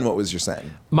 And then what was your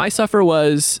send? My suffer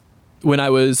was when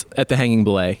I was at the hanging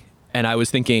belay, and I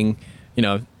was thinking,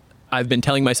 I've been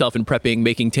telling myself in prepping,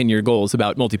 making 10-year goals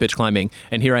about multi-pitch climbing,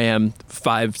 and here I am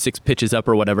 5-6 pitches up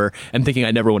or whatever, and thinking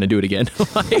I never want to do it again.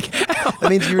 That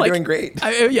means you were doing great.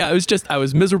 I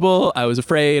was miserable. I was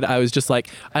afraid. I was just like,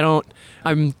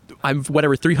 I'm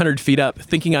whatever 300 feet up,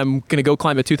 thinking I'm gonna go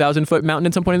climb a 2,000-foot mountain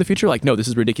at some point in the future. Like, no, this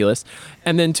is ridiculous.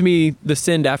 And then to me, the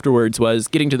send afterwards was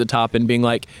getting to the top and being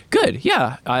like, good,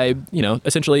 yeah, I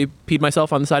essentially peed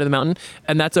myself on the side of the mountain,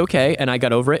 and that's okay. And I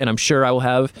got over it, and I'm sure I will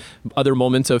have other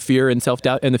moments of fear and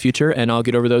self-doubt in the future, and I'll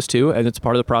get over those too. And it's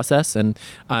part of the process. And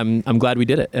I'm glad we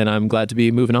did it, and I'm glad to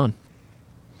be moving on.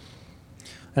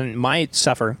 And my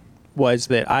suffer was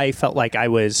that I felt like I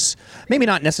was maybe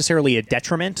not necessarily a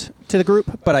detriment to the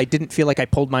group, but I didn't feel like I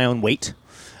pulled my own weight.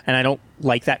 And I don't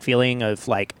like that feeling of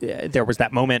there was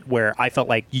that moment where I felt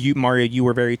like you, Mario, you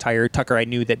were very tired. Tucker, I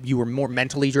knew that you were more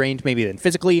mentally drained maybe than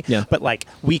physically. Yeah. But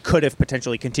we could have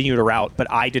potentially continued a route, but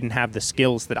I didn't have the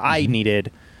skills that I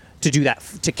needed to do that,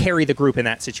 to carry the group in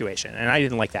that situation. And I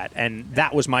didn't like that. And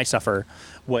that was my suffer,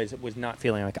 was not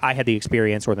feeling like I had the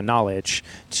experience or the knowledge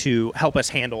to help us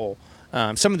handle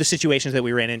some of the situations that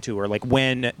we ran into, or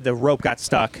when the rope got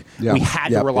stuck, Yeah. we had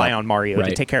to Yep, rely yep. on Mario to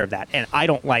Right. take care of that. And I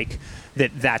don't like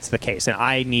that that's the case. And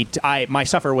my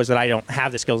suffer was that I don't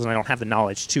have the skills and I don't have the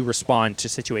knowledge to respond to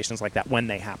situations like that when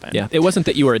they happen. Yeah, it wasn't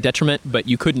that you were a detriment, but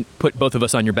you couldn't put both of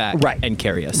us on your back Right. and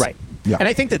carry us. Right. Yeah. And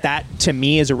I think that to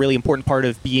me is a really important part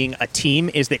of being a team,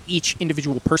 is that each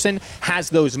individual person has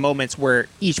those moments where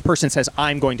each person says,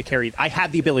 I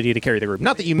have the ability to carry the group.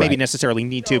 Not that you maybe Right. necessarily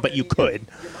need to, but you could.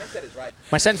 Your mindset is right.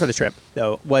 My sense for the trip,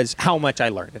 though, was how much I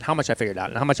learned and how much I figured out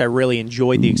and how much I really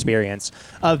enjoyed the experience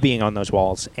of being on those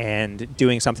walls and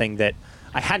doing something that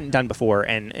I hadn't done before,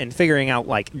 and figuring out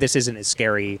like this isn't as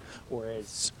scary or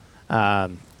as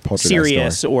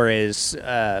serious or as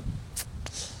I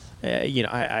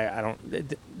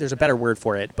don't. There's a better word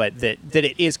for it, but that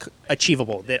it is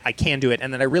achievable, that I can do it,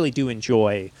 and that I really do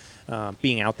enjoy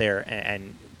being out there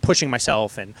and pushing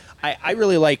myself. And I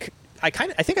really like. I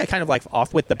think I kind of like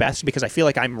Off Wit the best because I feel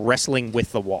like I'm wrestling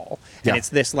with the wall, and it's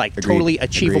this like totally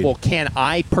achievable. Agreed. Can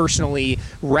I personally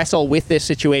wrestle with this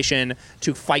situation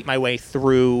to fight my way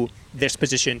through this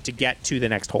position to get to the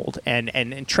next hold? And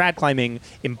trad climbing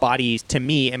embodies,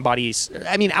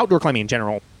 I mean, outdoor climbing in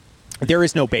general. There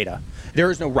is no beta. There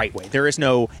is no right way. There is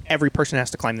no every person has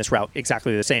to climb this route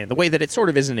exactly the same. The way that it sort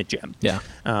of is in a gym. Yeah.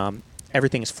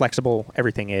 Everything is flexible.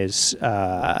 Everything is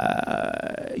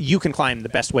you can climb the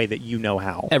best way that you know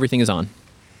how. Everything is on.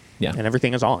 Yeah. And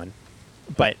everything is on.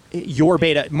 But your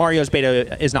beta, Mario's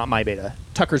beta is not my beta.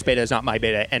 Tucker's beta is not my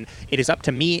beta. And it is up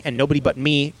to me and nobody but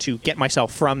me to get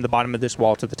myself from the bottom of this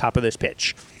wall to the top of this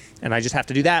pitch. And I just have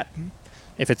to do that.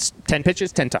 If it's 10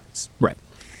 pitches, 10 times. Right.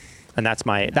 And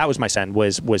that was my send,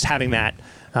 was having that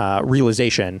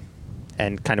realization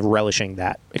and kind of relishing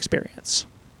that experience.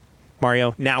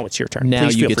 Mario, now it's your turn. Now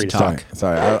Please you feel get free to to talk.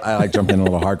 Sorry, I like jumped in a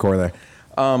little hardcore there.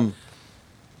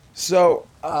 So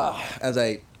as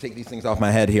I take these things off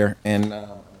my head here, and I'm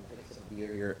gonna take some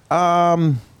beer here.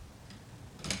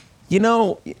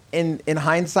 In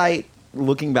hindsight,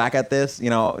 looking back at this,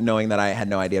 knowing that I had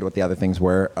no idea what the other things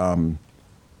were,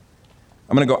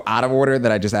 I'm going to go out of order that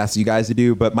I just asked you guys to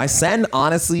do. But my send,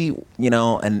 honestly,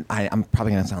 and I'm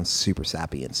probably going to sound super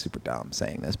sappy and super dumb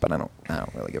saying this, but I don't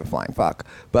really give a flying fuck.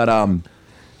 But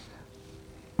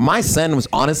my send was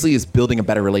honestly is building a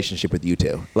better relationship with you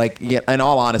two. Like, yeah, in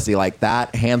all honesty, like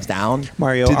that, hands down.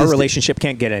 Mario, our relationship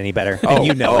can't get any better. And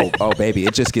you know it. Oh, baby,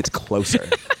 it just gets closer.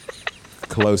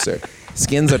 Closer.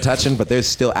 Skins are touching, but there's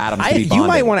still atoms to be bonded. You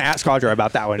might want to ask Audra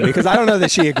about that one because I don't know that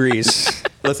she agrees.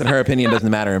 Listen, her opinion doesn't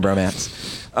matter in bromance.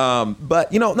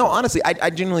 But, no, honestly, I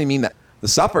genuinely mean that. The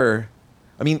Suffer,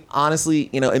 I mean, honestly,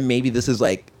 and maybe this is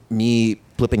like me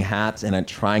flipping hats and I'm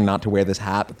trying not to wear this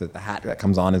hat, but the hat that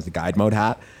comes on is the guide mode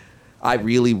hat. I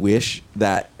really wish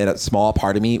that, and a small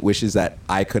part of me wishes that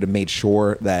I could have made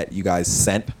sure that you guys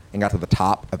sent and got to the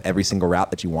top of every single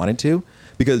route that you wanted to,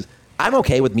 because I'm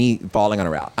okay with me falling on a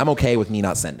route. I'm okay with me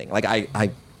not sending. Like, I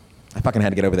fucking had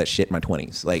to get over that shit in my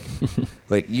 20s. Like,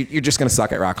 you're just going to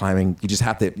suck at rock climbing. You just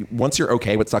have to, once you're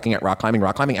okay with sucking at rock climbing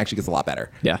actually gets a lot better.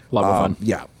 Yeah, a lot more fun.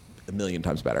 Yeah, a million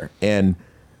times better. And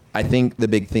I think the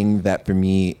big thing that for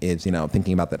me is,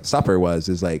 thinking about that Suffer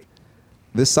is like,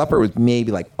 this Suffer was maybe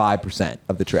like 5%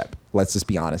 of the trip. Let's just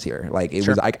be honest here. Like, it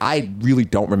was like, I really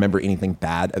don't remember anything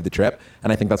bad of the trip.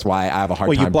 And I think that's why I have a hard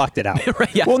time. Well, you blocked it out.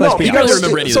 Right, yeah. Well, no, you because,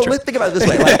 remember any of the so trip. let's think about it this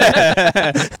way.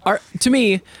 Like, To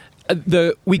me,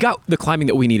 we got the climbing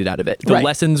that we needed out of it. The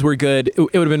lessons were good. It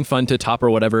would have been fun to top or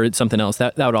whatever. It's something else.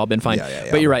 That would all been fine.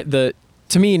 Yeah. But you're right.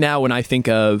 To me now, when I think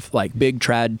of like big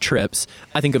trad trips,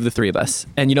 I think of the three of us.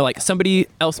 And like somebody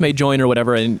else may join or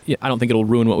whatever, and I don't think it'll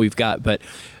ruin what we've got. But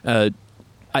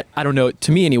I don't know.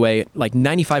 To me anyway, like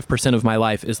 95% of my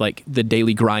life is like the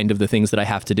daily grind of the things that I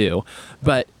have to do.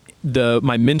 But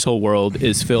my mental world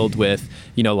is filled with,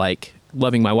 like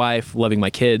loving my wife, loving my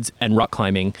kids, and rock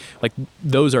climbing. Like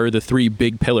those are the three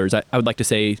big pillars. I would like to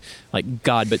say like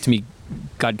God, but to me,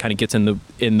 God kind of gets in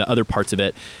the other parts of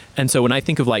it. And so when I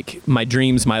think of like my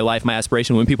dreams, my life, my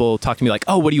aspiration, when people talk to me like,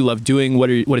 oh, what do you love doing? What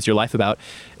is your life about?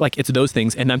 Like it's those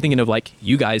things. And I'm thinking of like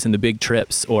you guys and the big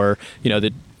trips, or,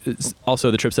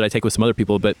 also the trips that I take with some other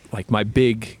people. But like my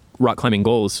big rock climbing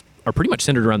goals are pretty much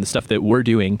centered around the stuff that we're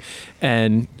doing.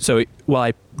 And so while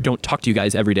I don't talk to you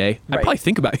guys every day, I probably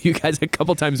think about you guys a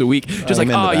couple times a week, just like,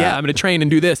 oh yeah, I'm going to train and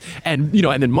do this. And,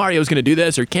 and then Mario's going to do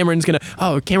this, or Cameron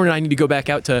and I need to go back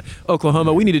out to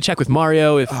Oklahoma. We need to check with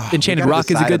Mario if Enchanted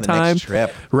Rock is a good time.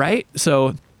 Right.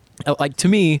 So like to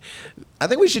me, I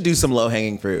think we should do some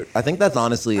low-hanging fruit. I think that's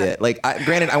honestly it. Like,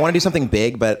 granted, I want to do something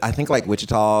big, but I think like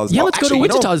Wichita's. Yeah, let's go to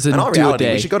Wichita's and do a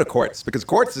day. We should go to Quartz, because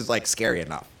Quartz is like scary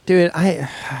enough. Dude,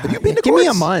 have you been to give Quartz? me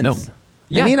a month. No.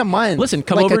 Yeah. I need a month. Listen,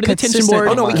 come over to the tension board.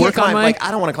 Oh no, we can't work climb. on Like,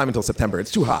 I don't want to climb until September.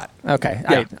 It's too hot. Okay,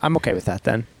 yeah. I'm okay with that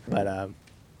then. But I'm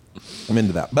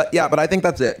into that. But yeah, but I think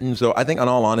that's it. And so I think, in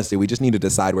all honesty, we just need to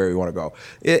decide where we want to go.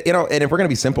 And if we're going to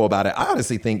be simple about it, I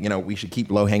honestly think we should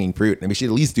keep low-hanging fruit, and we should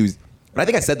at least do. And I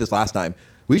think I said this last time.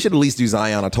 We should at least do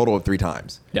Zion a total of 3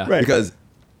 times. Yeah. Right. Because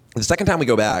the second time we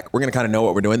go back, we're going to kind of know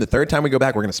what we're doing. The third time we go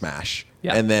back, we're going to smash.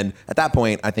 Yeah. And then at that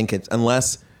point, I think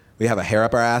unless we have a hair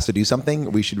up our ass to do something,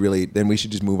 we should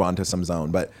just move on to some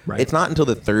zone. But it's not until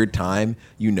the third time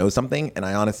you know something. And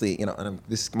I honestly, and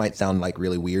this might sound like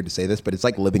really weird to say this, but it's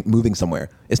like moving somewhere.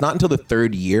 It's not until the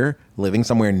third year living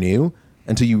somewhere new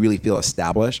until you really feel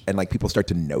established and like people start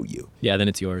to know you. Yeah, then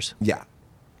it's yours. Yeah.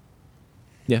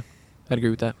 Yeah, I'd agree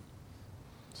with that.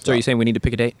 So are you saying we need to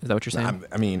pick a date? Is that what you're saying?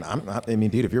 I'm not. I mean,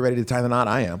 dude, if you're ready to tie the knot,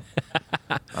 I am.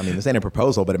 I mean, this ain't a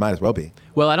proposal, but it might as well be.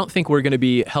 Well, I don't think we're going to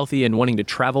be healthy and wanting to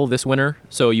travel this winter.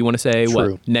 So you want to say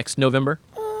True. what, next November?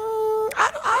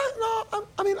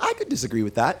 I mean, I could disagree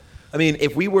with that. I mean,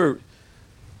 if we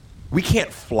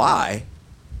can't fly,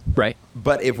 Right.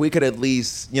 but if we could at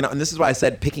least, and this is why I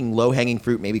said picking low-hanging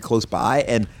fruit maybe close by.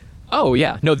 And Oh,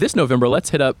 yeah. No, this November, let's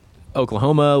hit up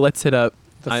Oklahoma. Let's hit up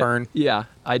The Fern. Yeah,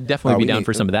 I'd definitely be we down need-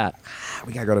 for some of that.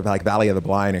 we got to go to like Valley of the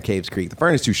Blind or Caves Creek. The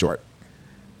Fern is too short.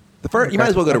 The Fern, you might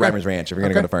as well go to Okay. Reimer's Ranch if you're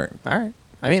going to go to Fern. All right.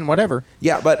 I mean, whatever.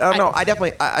 Yeah, but no, I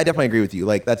definitely agree with you.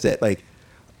 Like, that's it. Like,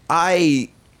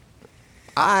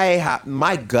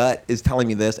 my gut is telling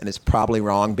me this, and it's probably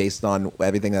wrong based on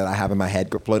everything that I have in my head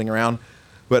floating around.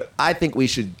 But I think we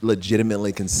should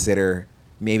legitimately consider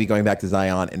maybe going back to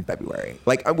Zion in February.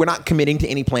 Like, we're not committing to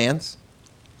any plans,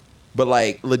 but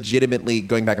like legitimately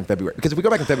going back in February. Because if we go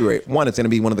back in February, one, it's going to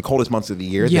be one of the coldest months of the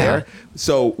year there.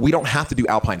 So we don't have to do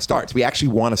alpine starts. We actually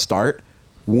want to start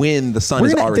when the sun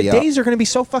is already the up. days are going to be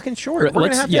so fucking short. Right, We're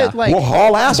going to let's- have to like. We'll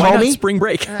haul ass, Why not homie. spring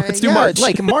break? Let's do yeah, March.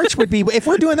 Like March would be. If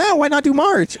we're doing that, why not do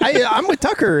March? I'm with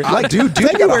Tucker. Like, dude, you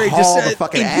gotta February haul just the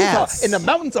fucking in Utah, ass. in the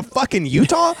mountains of fucking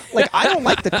Utah. Like, I don't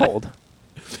like the cold.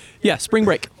 Yeah, spring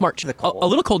break, March. The A cold.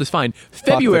 little cold is fine.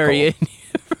 February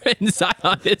in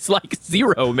Zion, it's like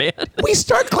 0, man. We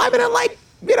start climbing at like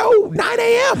 9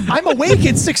 a.m. I'm awake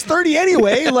at 6:30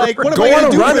 anyway. Like, what am Go I on going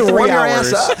a to do run for and 3 warm your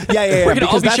hours? ass up. Yeah. We're gonna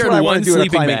all Because be that's sharing what I one want to do in a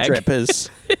sleeping climbing bag. trip is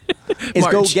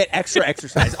go March. get extra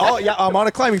exercise. Oh yeah, I'm on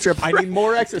a climbing trip. I need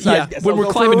more exercise. Yeah, Guess when I'll we're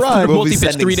go for a climbing run. We'll be multi-pitch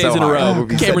sending 3 days so in a hard. row. We'll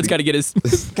be Cameron's sending- got to get his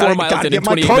 4 miles Gotta in get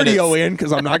my 28 cardio minutes. in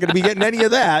because I'm not going to be getting any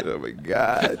of that. Oh my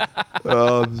god!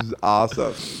 Oh, this is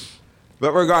awesome.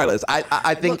 But regardless,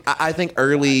 I think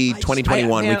early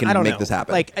 2021 we I can don't make know. this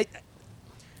happen. Like,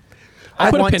 I'll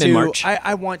I put a want pin in to. March.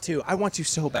 I want to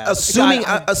so bad. assuming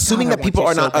God, assuming God, I that want people to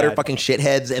are so not utter bad. fucking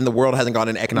shitheads and the world hasn't gone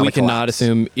into economic We cannot collapse.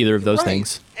 assume either of those Right.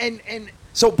 things. And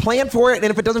So plan for it, and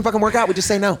if it doesn't fucking work out, we just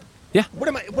say no. Yeah. what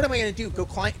am I going to do? Go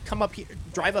come up here,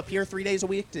 drive up here 3 days a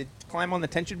week to climb on the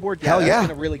tension board? Hell that's yeah. going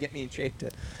to really get me in shape to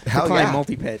Hell climb yeah.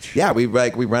 multi-pitch. Yeah, we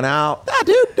run out. Nah,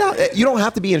 dude, no, you don't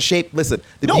have to be in shape. Listen,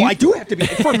 the No, beau- I do have to be.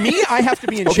 For me, I have to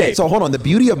be in Okay, shape. so hold on. The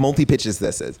beauty of multi-pitch is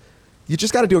this: is you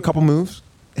just got to do a couple moves,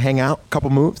 hang out, couple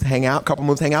moves, hang out, couple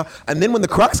moves, hang out, and then when the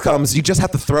crux comes, you just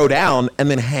have to throw down and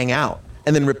then hang out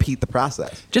and then repeat the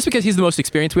process. Just because he's the most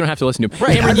experienced, we don't have to listen to him.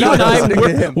 Right, Cameron, I'm you not and I, listening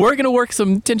to him. we're going to work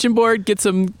some tension board, get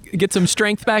some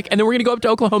strength back, and then we're going to go up to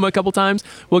Oklahoma a couple times.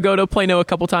 We'll go to Plano a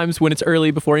couple times when it's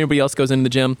early before anybody else goes into the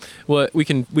gym. Well, we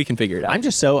can figure it out. I'm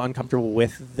just so uncomfortable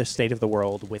with the state of the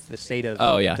world, with the state of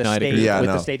Oh, yeah. the No, I'd state, agree. Yeah, with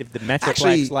no. the state of the Metroplex.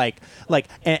 Actually-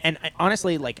 And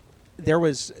honestly, like there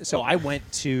was. So I went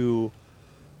to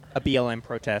a BLM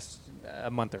protest a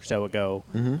month or so ago,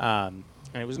 and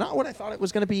it was not what I thought it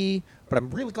was going to be. But I'm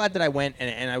really glad that I went,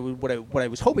 and what I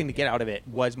was hoping to get out of it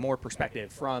was more perspective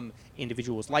from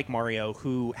individuals like Mario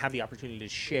who have the opportunity to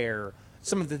share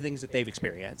some of the things that they've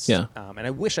experienced. Yeah. And I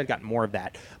wish I'd gotten more of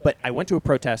that. But I went to a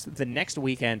protest. The next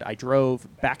weekend, I drove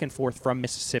back and forth from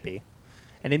Mississippi.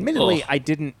 And admittedly, Ugh. I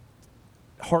didn't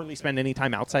hardly spend any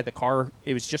time outside the car.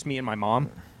 It was just me and my mom,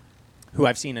 who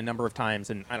I've seen a number of times.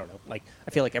 And I don't know, like,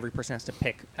 I feel like every person has to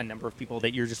pick a number of people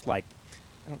that you're just like,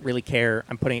 I don't really care.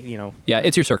 I'm putting, yeah,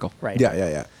 it's your circle. right.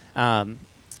 Yeah.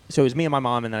 So it was me and my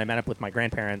mom, and then I met up with my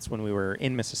grandparents when we were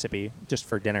in Mississippi just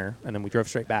for dinner, and then we drove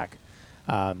straight back.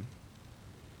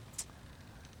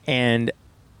 And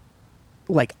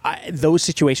like those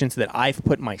situations that I've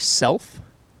put myself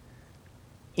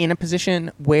in a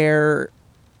position where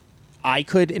I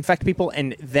could infect people,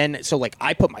 and then so like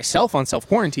I put myself on self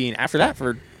quarantine after that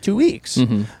for 2 weeks.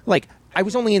 Like I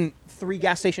was only in 3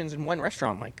 gas stations and 1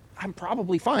 restaurant. Like I'm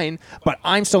probably fine, but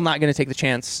I'm still not going to take the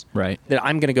chance Right. that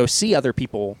I'm going to go see other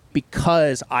people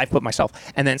because I've put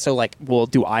myself. And then so like, well,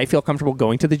 do I feel comfortable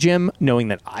going to the gym knowing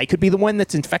that I could be the one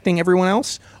that's infecting everyone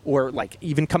else? Or like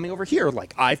even coming over here,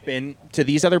 like I've been to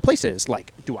these other places.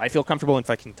 Like, do I feel comfortable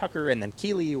infecting Tucker and then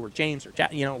Keely or James or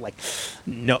Jack? Like,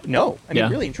 no. I mean, Yeah.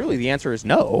 really and truly, the answer is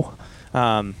no.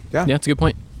 Yeah. Yeah, it's a good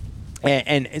point.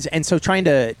 And so trying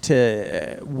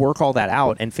to work all that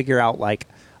out and figure out like,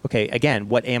 okay, again,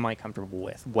 what am I comfortable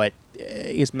with? What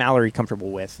is Mallory comfortable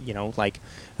with?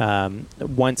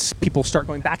 Once people start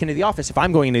going back into the office, if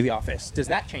I'm going into the office, does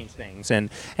that change things? And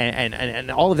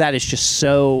all of that is just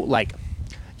so like,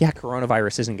 yeah,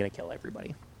 coronavirus isn't going to kill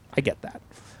everybody. I get that.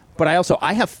 But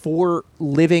I have 4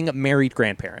 living married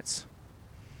grandparents.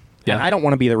 Yeah. And I don't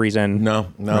want to be the reason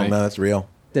No, Right. that's real.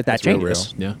 that That's real,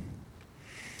 changes. Yeah.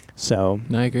 So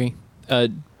I agree.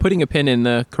 Putting a pin in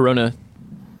the Corona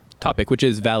topic, which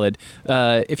is valid.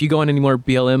 If you go on any more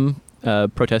BLM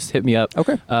protests, hit me up.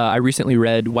 Okay. I recently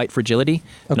read White Fragility,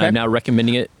 and Okay. I'm now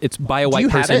recommending it. It's by a white you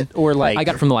have person. it, or, like- I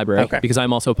got it from the library Okay. because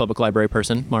I'm also a public library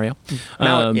person, Mario.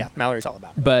 Mallory's all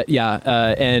about it. But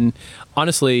yeah, and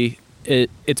honestly,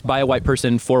 it's by a white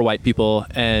person for white people,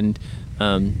 and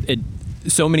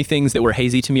so many things that were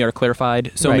hazy to me are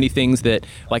clarified. So Right. many things that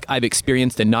like I've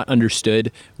experienced and not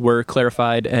understood were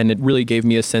clarified, and it really gave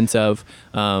me a sense of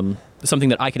something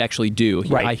that I could actually do.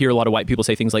 Right. I hear a lot of white people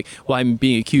say things like, well, I'm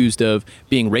being accused of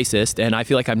being racist, and I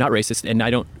feel like I'm not racist, and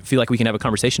I don't feel like we can have a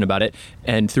conversation about it.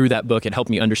 And through that book, it helped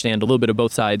me understand a little bit of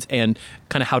both sides and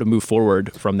kind of how to move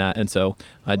forward from that. And so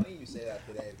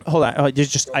Hold on. I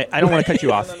don't want to cut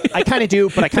you off. I kind of do,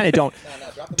 but I kind of don't.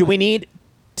 Do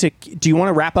you want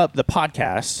to wrap up the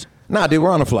podcast? Nah, dude,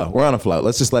 we're on a flow. We're on a flow.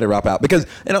 Let's just let it wrap out. Because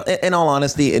in all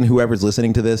honesty, and whoever's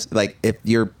listening to this, like, if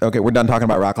you're okay, we're done talking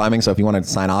about rock climbing. So if you want to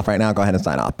sign off right now, go ahead and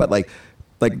sign off. But like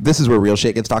this is where real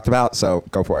shit gets talked about. So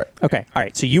go for it. Okay. All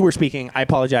right. So you were speaking. I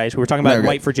apologize. We were talking about No, you're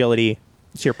white good. fragility.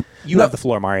 You have the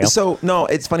floor, Mario. So no,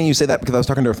 it's funny you say that because I was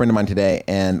talking to a friend of mine today,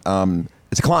 and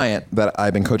it's a client that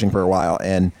I've been coaching for a while,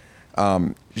 and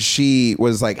she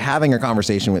was like having a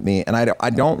conversation with me, and I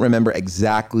don't remember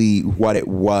exactly what it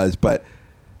was, but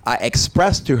I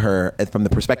expressed to her from the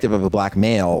perspective of a black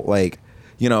male, like,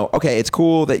 okay, it's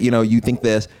cool that, you think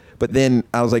this, but then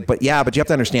I was like, but you have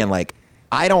to understand, like,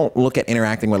 I don't look at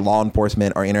interacting with law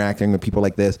enforcement or interacting with people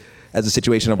like this as a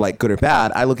situation of like good or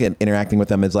bad. I look at interacting with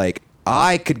them as like,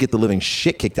 I could get the living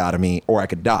shit kicked out of me, or I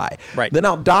could die. Right. Then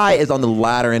I'll die is on the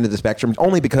latter end of the spectrum,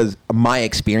 only because of my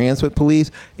experience with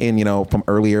police and, from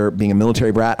earlier being a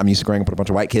military brat, I'm used to growing up with a bunch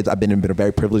of white kids. I've been in a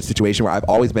very privileged situation where I've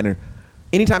always been,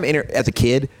 anytime as a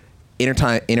kid,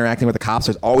 interacting with the cops,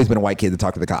 there's always been a white kid to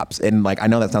talk to the cops. And like, I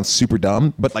know that sounds super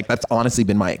dumb, but like, that's honestly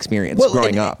been my experience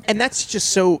growing up. And that's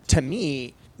just so, to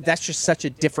me, that's just such a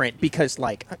different, because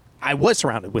like, I was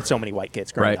surrounded with so many white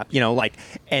kids growing Right. up,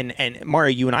 and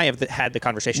Mario, you and I have had the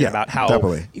conversation Yeah, about how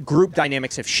definitely. group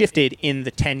dynamics have shifted in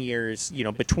the 10 years,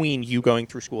 between you going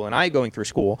through school and I going through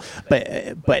school.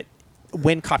 But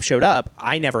when cops showed up,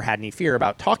 I never had any fear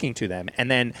about talking to them.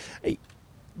 And then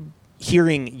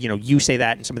hearing, you say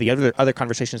that, and some of the other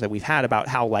conversations that we've had about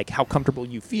how comfortable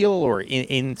you feel, or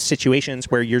in situations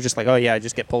where you're just like, oh yeah, I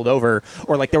just get pulled over,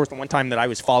 or like there was the one time that I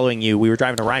was following you, we were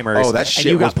driving to Reimers, Oh, that and shit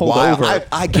you got was pulled wild. over.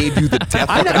 I gave you the death.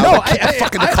 I know. fucking- No, was like, "Get the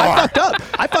fuck in the car."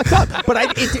 I fucked up.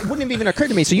 But it wouldn't have even occurred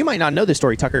to me. So you might not know this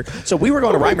story, Tucker. So we were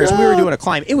going to Reimers. We were doing a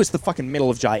climb. It was the fucking middle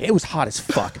of July. It was hot as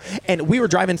fuck. And we were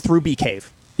driving through Bee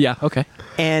Cave. yeah, okay.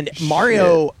 And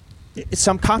Mario,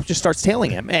 some cop just starts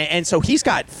tailing him. And so he's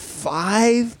got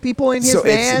 5 people in his So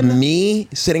van. it's me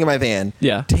sitting in my van,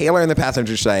 Yeah. Taylor in the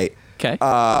passenger seat, Okay. We've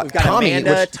got Tommy,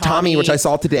 Amanda, Tommy, which I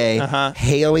saw today, Uh-huh.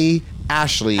 Haley,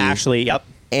 Ashley, Yep.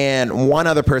 and one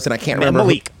other person I can't And remember.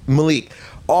 Malik. Malik,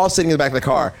 all sitting in the back of the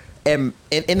car. And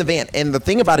in the van, and the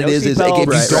thing about it No is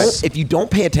seatbelt. like, if you don't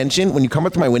pay attention when you come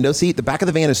up to my window seat, the back of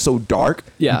the van is so dark,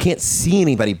 Yeah. you can't see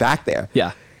anybody back there.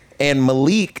 Yeah. And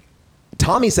Malik,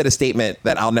 Tommy said a statement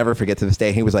that I'll never forget to this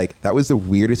day. He was like, "That was the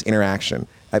weirdest interaction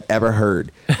I've ever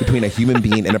heard between a human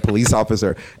being and a police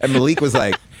officer." And Malik was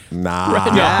like, "Nah,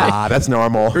 Right, yeah. that's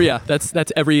normal." Yeah, that's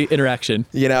every interaction.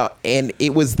 And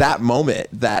it was that moment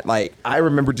that, like, I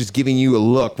remember just giving you a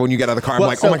look when you get out of the car. I'm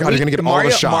like, so "Oh my god, you're gonna get all Mario,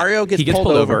 the shot." Mario He gets pulled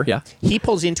pulled over. over, yeah. He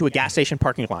pulls into a gas station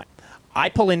parking lot. I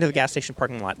pull into the gas station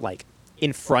parking lot, like,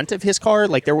 in front of his car.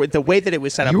 Like, the way that it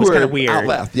was set up You was were kind of weird. out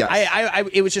left, yes.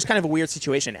 It was just kind of a weird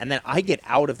situation. And then I get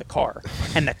out of the car,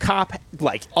 and the cop,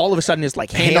 like, all of a sudden is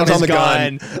like hand Hands on on his the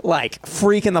gun, gun. like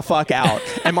freaking the fuck out.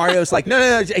 And Mario's like,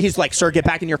 no. He's like, "Sir, get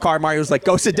back in your car." Mario's like,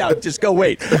 "Go sit down. Just go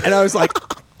wait." And I was like,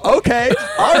 "Okay,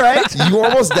 all right." You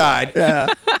almost died. Yeah.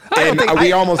 And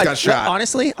we almost got shot.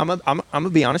 Honestly, I'm gonna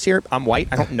be honest here. I'm white.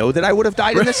 I don't know that I would have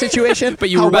died in this situation. But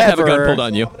you were about to have a gun However, pulled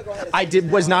on you. I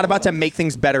was not about to make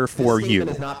things better for you.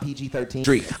 It's not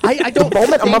PG-13. I don't. The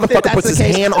moment a think motherfucker that's puts the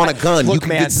his case. hand on a gun, you Look, can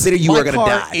man, consider you my are gonna car,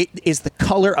 die. It is the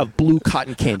color of blue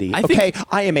cotton candy. I Okay, think-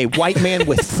 I am a white man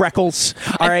with freckles.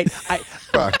 All right.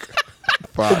 Fuck.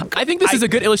 I think this is a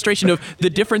good illustration of the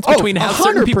difference between how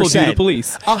certain people view the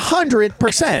police.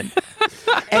 100%.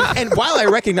 And while I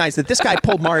recognize that this guy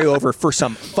pulled Mario over for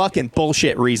some fucking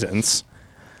bullshit reasons,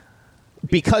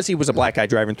 because he was a black guy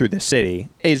driving through this city,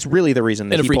 is really the reason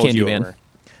that In a he free pulled candy you van. over.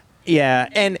 Yeah,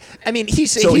 and I mean, he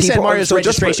So said he- Mario's so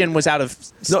just for- registration was out of.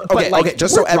 No, but, okay, like, okay.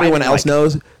 Just so we're everyone driving, else like-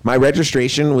 knows, my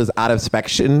registration was out of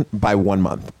inspection by 1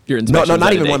 month. Your no, inspection was not out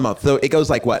of even date. 1 month. So it goes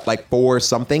like what, like 4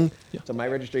 something. So my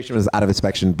registration was out of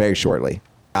inspection very shortly.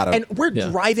 And we're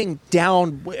driving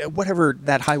down whatever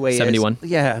that highway 71. is.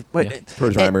 Yeah. But, Yeah. For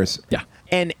drivers. Yeah.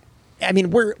 And I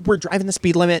mean, we're driving the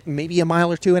speed limit maybe a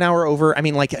mile or 2 an hour over. I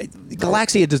mean, like,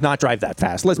 Galaxia does not drive that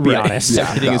fast. Let's be Right. honest. Yeah.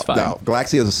 Everything is fine. No,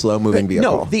 Galaxia is a slow-moving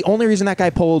vehicle. No, the only reason that guy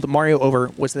pulled Mario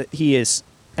over was that he is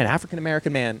an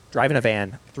African-American man driving a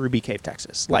van through Bee Cave,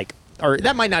 Texas. Like, or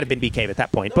that might not have been Bee Cave at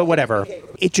that point, but whatever.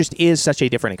 It just is such a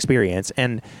different experience.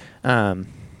 And I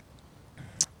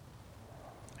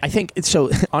think, so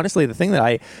honestly,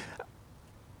 the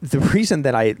reason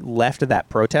that I left that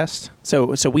protest,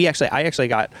 so I actually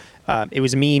got, it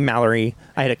was me, Mallory.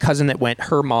 I had a cousin that went,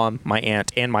 her mom, my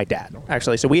aunt, and my dad.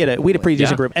 Actually, so we had a pretty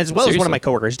decent group, as well as one of my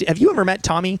coworkers. Have you ever met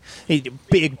Tommy? He's a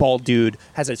big bald dude,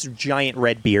 has this giant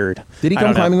red beard. Did he I come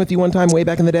don't know. climbing with you one time way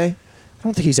back in the day? I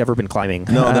don't think he's ever been climbing.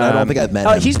 No, then I don't think I've met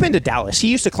him. He's been to Dallas. He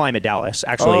used to climb at Dallas,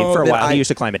 actually, for a then while. He used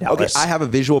to climb at Dallas. Okay, I have a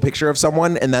visual picture of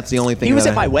someone, and that's the only thing. He was that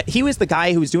at my wedding. He was the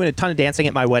guy who was doing a ton of dancing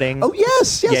at my wedding. Oh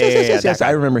yes, Yeah, yes. that I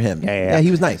guy. remember him. Yeah.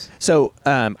 He was nice. So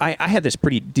I had this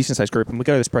pretty decent sized group, and we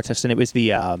go to this protest, and it was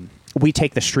the We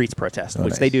Take the Streets protest, which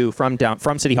nice. they do from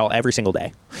City Hall every single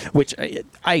day. Which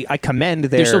I commend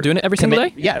their. They're still doing it every single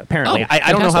day? Yeah, apparently. Oh, I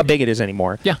don't know how fantastic. big it is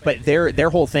anymore. Yeah. But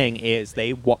their whole thing is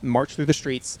they march through the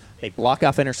streets, they block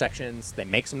off intersections, they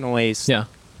make some noise. Yeah.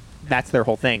 That's their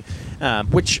whole thing.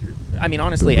 Which, I mean,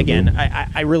 honestly, again,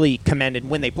 I really commended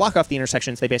when they block off the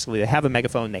intersections. They have a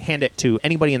megaphone. They hand it to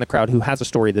anybody in the crowd who has a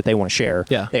story that they want to share.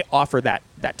 Yeah. They offer that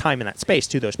time and that space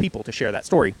to those people to share that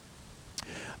story.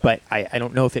 But I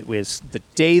don't know if it was the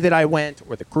day that I went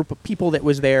or the group of people that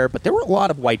was there, but there were a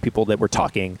lot of white people that were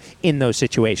talking in those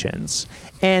situations.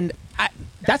 And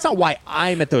that's not why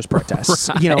I'm at those protests.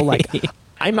 Right. You know, like,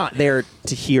 I'm not there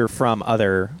to hear from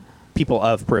other people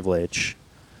of privilege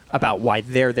about why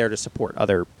they're there to support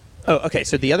other. Oh, okay.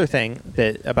 So the other thing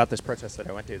about this protest that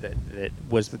I went to that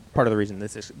was part of the reason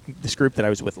this group that I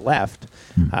was with left,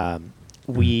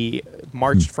 we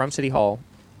marched from City Hall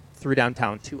through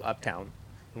downtown to Uptown,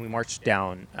 and we marched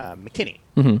down McKinney,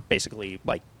 basically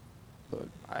like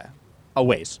a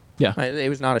ways. Yeah. It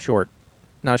was not a short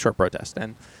protest,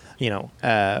 and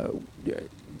they're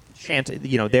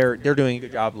doing a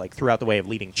good job like throughout the way of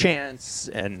leading chants,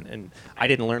 and I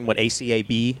didn't learn what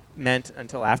ACAB meant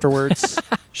until afterwards.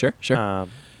 Sure. That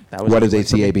was What a does new one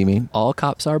for me. ACAB mean? All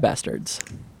cops are bastards.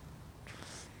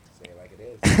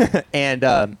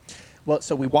 And well,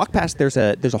 so we walk past. There's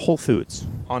a Whole Foods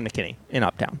on McKinney in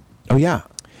Uptown, Oh yeah.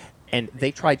 and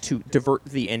they tried to divert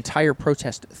the entire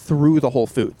protest through the Whole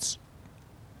Foods.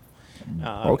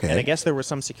 Okay. And I guess there was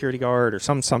some security guard or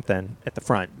something at the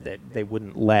front that they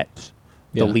wouldn't let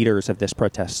Yeah. the leaders of this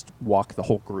protest walk the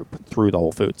whole group through the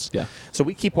Whole Foods. Yeah. So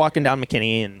we keep walking down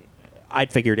McKinney, and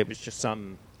I'd figured it was just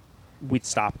we'd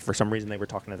stopped for some reason. They were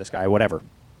talking to this guy, whatever.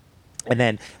 And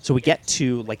then, so we get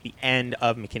to like the end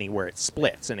of McKinney where it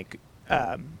splits, and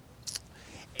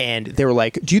they were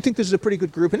like, "Do you think this is a pretty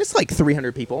good group?" And it's like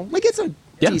 300 people. Like, it's a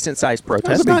Yeah. decent sized That's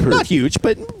protest, a big group. not huge,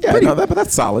 but Yeah, pretty no, but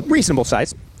that's solid. reasonable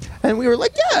size. And we were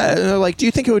like, "Yeah." And they're like, "Do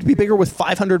you think it would be bigger with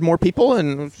 500 more people?"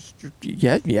 And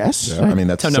yes. Yeah, I mean,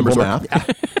 that's How simple numbers work.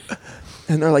 math.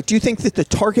 And they're like, "Do you think that the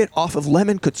Target off of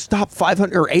Lemon could stop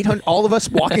 500 or 800, all of us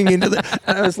walking into the?"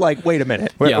 And I was like, "Wait a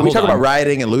minute." Yeah, Are we hold talking on. about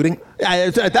rioting and looting?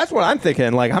 That's what I'm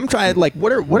thinking. Like, I'm trying. Like,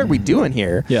 what are we doing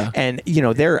here? Yeah. And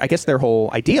I guess their whole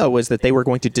idea was that they were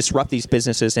going to disrupt these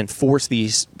businesses and force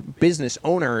these business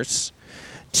owners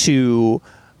to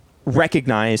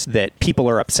recognize that people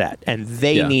are upset and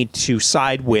they Yeah. need to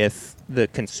side with the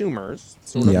consumers.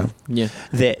 Sort of. Yeah. Yeah.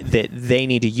 That they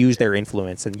need to use their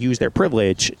influence and use their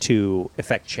privilege to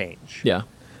effect change. Yeah.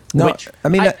 No, Which I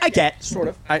mean, I get, sort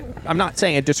of. I'm not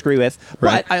saying I disagree with,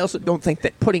 Right. but I also don't think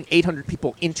that putting 800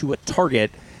 people into a Target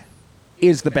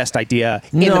is the best idea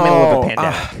in the middle of a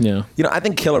pandemic. Yeah. You know, I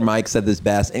think Killer Mike said this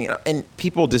best, and and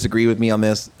people disagree with me on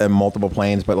this in multiple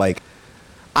planes, but like,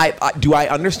 I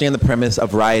understand the premise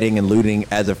of rioting and looting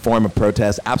as a form of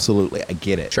protest. Absolutely, I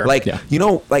get it. Sure. Like, Yeah.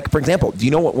 like for example, do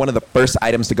you know what one of the first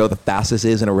items to go the fastest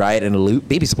is in a riot and a loot?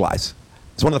 Baby supplies.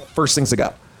 It's one of the first things to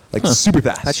go, like super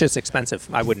fast. That's just expensive.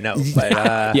 I wouldn't know.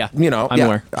 But Yeah. I'm I'm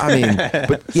aware. I mean,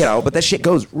 but that shit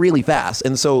goes really fast,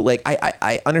 and so like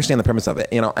I understand the premise of it,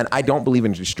 and I don't believe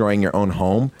in destroying your own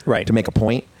home, Right. to make a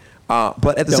point.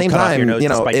 But at the Don't same cut off time, your nose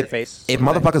to spite your if face.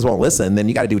 motherfuckers won't listen, then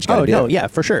you got to do what you got to oh do. no, yeah,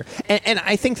 for sure. And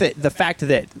I think that the fact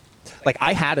that, like,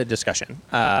 I had a discussion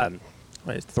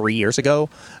 3 years ago,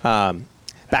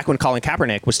 back when Colin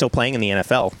Kaepernick was still playing in the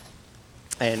NFL,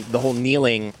 and the whole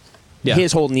kneeling, Yeah.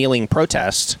 his whole kneeling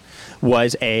protest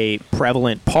was a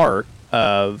prevalent part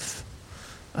of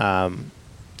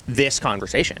this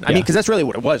conversation. I mean, Yeah. because that's really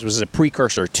what it was a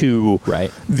precursor to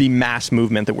Right. the mass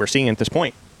movement that we're seeing at this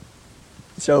point.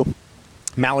 So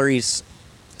Mallory's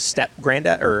step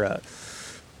granddad, or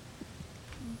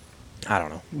I don't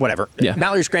know, whatever. Yeah.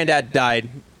 Mallory's granddad died,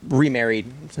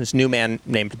 remarried this new man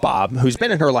named Bob, who's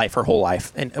been in her life her whole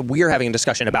life. And we're having a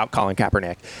discussion about Colin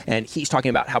Kaepernick. And he's talking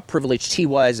about how privileged he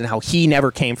was and how he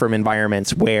never came from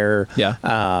environments where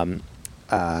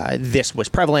this was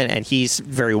prevalent, and he's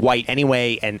very white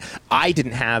anyway. And I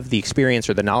didn't have the experience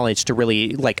or the knowledge to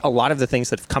really, like, a lot of the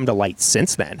things that have come to light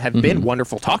since then have been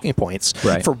wonderful talking points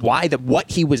for why what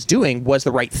he was doing was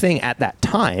the right thing at that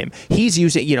time. He's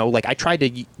using, like I tried to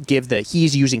give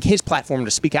he's using his platform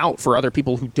to speak out for other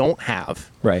people who don't have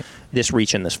this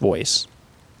reach and this voice.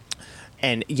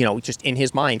 And, just in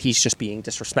his mind, he's just being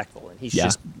disrespectful. And he's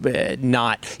just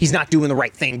he's not doing the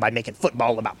right thing by making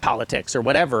football about politics or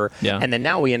whatever. Yeah. And then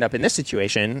now we end up in this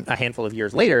situation a handful of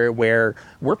years later where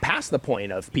we're past the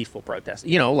point of peaceful protest.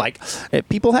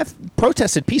 People have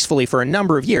protested peacefully for a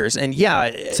number of years. And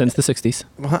since the 60s.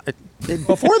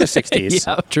 Before the 60s.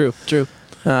 Yeah, true.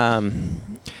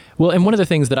 Well, and one of the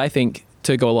things that I think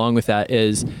to go along with that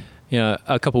is,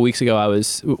 a couple weeks ago,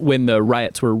 when the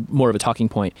riots were more of a talking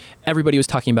point, everybody was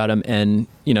talking about them, and,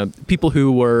 people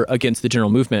who were against the general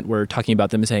movement were talking about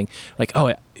them and saying, like,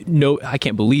 oh, no, I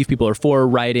can't believe people are for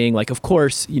rioting. Like, of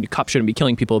course, cops shouldn't be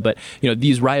killing people, but,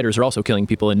 these rioters are also killing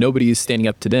people, and nobody's standing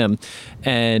up to them.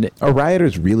 And are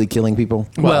rioters really killing people?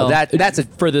 Well, that's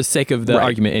for the sake of the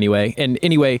argument anyway. And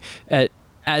anyway,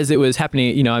 as it was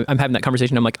happening, I'm having that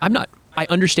conversation. I'm like, I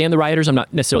understand the rioters. I'm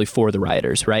not necessarily for the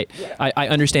rioters, right? Yeah. I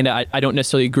understand that. I don't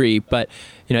necessarily agree, but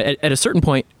at a certain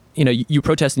point, you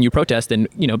protest and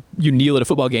you kneel at a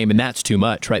football game, and that's too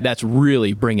much, right? That's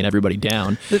really bringing everybody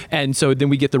down. And so then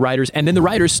we get the rioters, and then the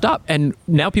rioters stop, and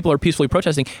now people are peacefully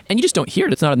protesting, and you just don't hear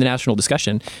it. It's not in the national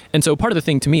discussion. And so part of the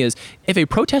thing to me is, if a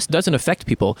protest doesn't affect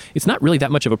people, it's not really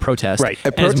that much of a protest. Right.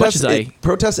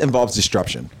 Protest involves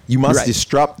disruption. You must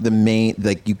disrupt the main.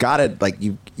 You've got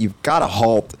to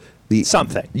halt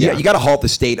something. Yeah, you got to halt the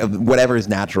state of whatever is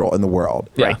natural in the world.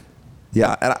 Right.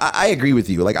 Yeah, and I agree with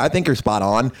you. Like, I think you're spot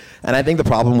on. And I think the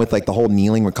problem with the whole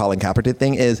kneeling with Colin Kaepernick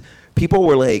thing is people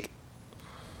were like,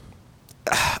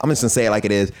 I'm just gonna say it like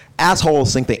it is.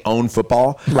 Assholes think they own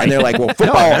football, right? And they're like, "Well,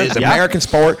 football is an American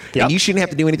sport, and you shouldn't have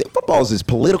to do anything." Football is as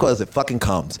political as it fucking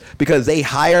comes because they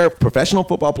hire professional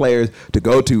football players to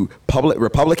go to public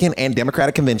Republican and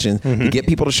Democratic conventions to get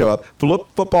people to show up.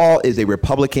 Football is a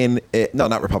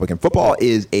not Republican. Football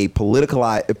is a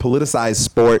politicized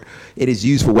sport. It is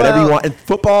used for whatever you want, and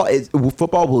football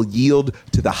will yield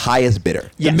to the highest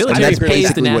bidder. Yes, the military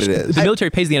pays the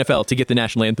military pays the NFL to get the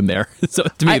national anthem there. So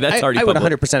to me, that's already. I would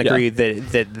 100% agree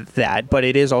that, but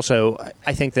it is also,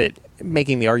 I think that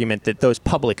making the argument that those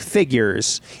public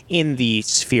figures in the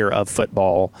sphere of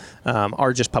football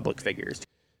are just public figures.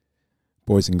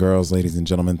 Boys and girls, ladies and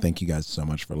gentlemen, thank you guys so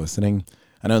much for listening.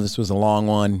 I know this was a long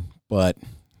one, but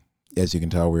as you can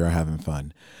tell, we are having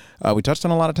fun. We touched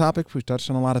on a lot of topics. We touched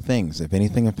on a lot of things. If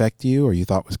anything affected you or you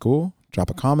thought was cool, drop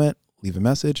a comment, leave a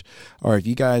message, or if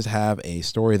you guys have a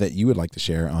story that you would like to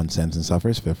share on Sins and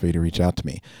Suffers, feel free to reach out to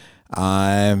me.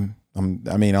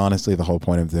 Honestly, the whole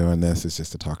point of doing this is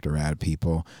just to talk to rad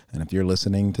people. And if you're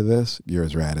listening to this, you're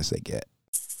as rad as they get.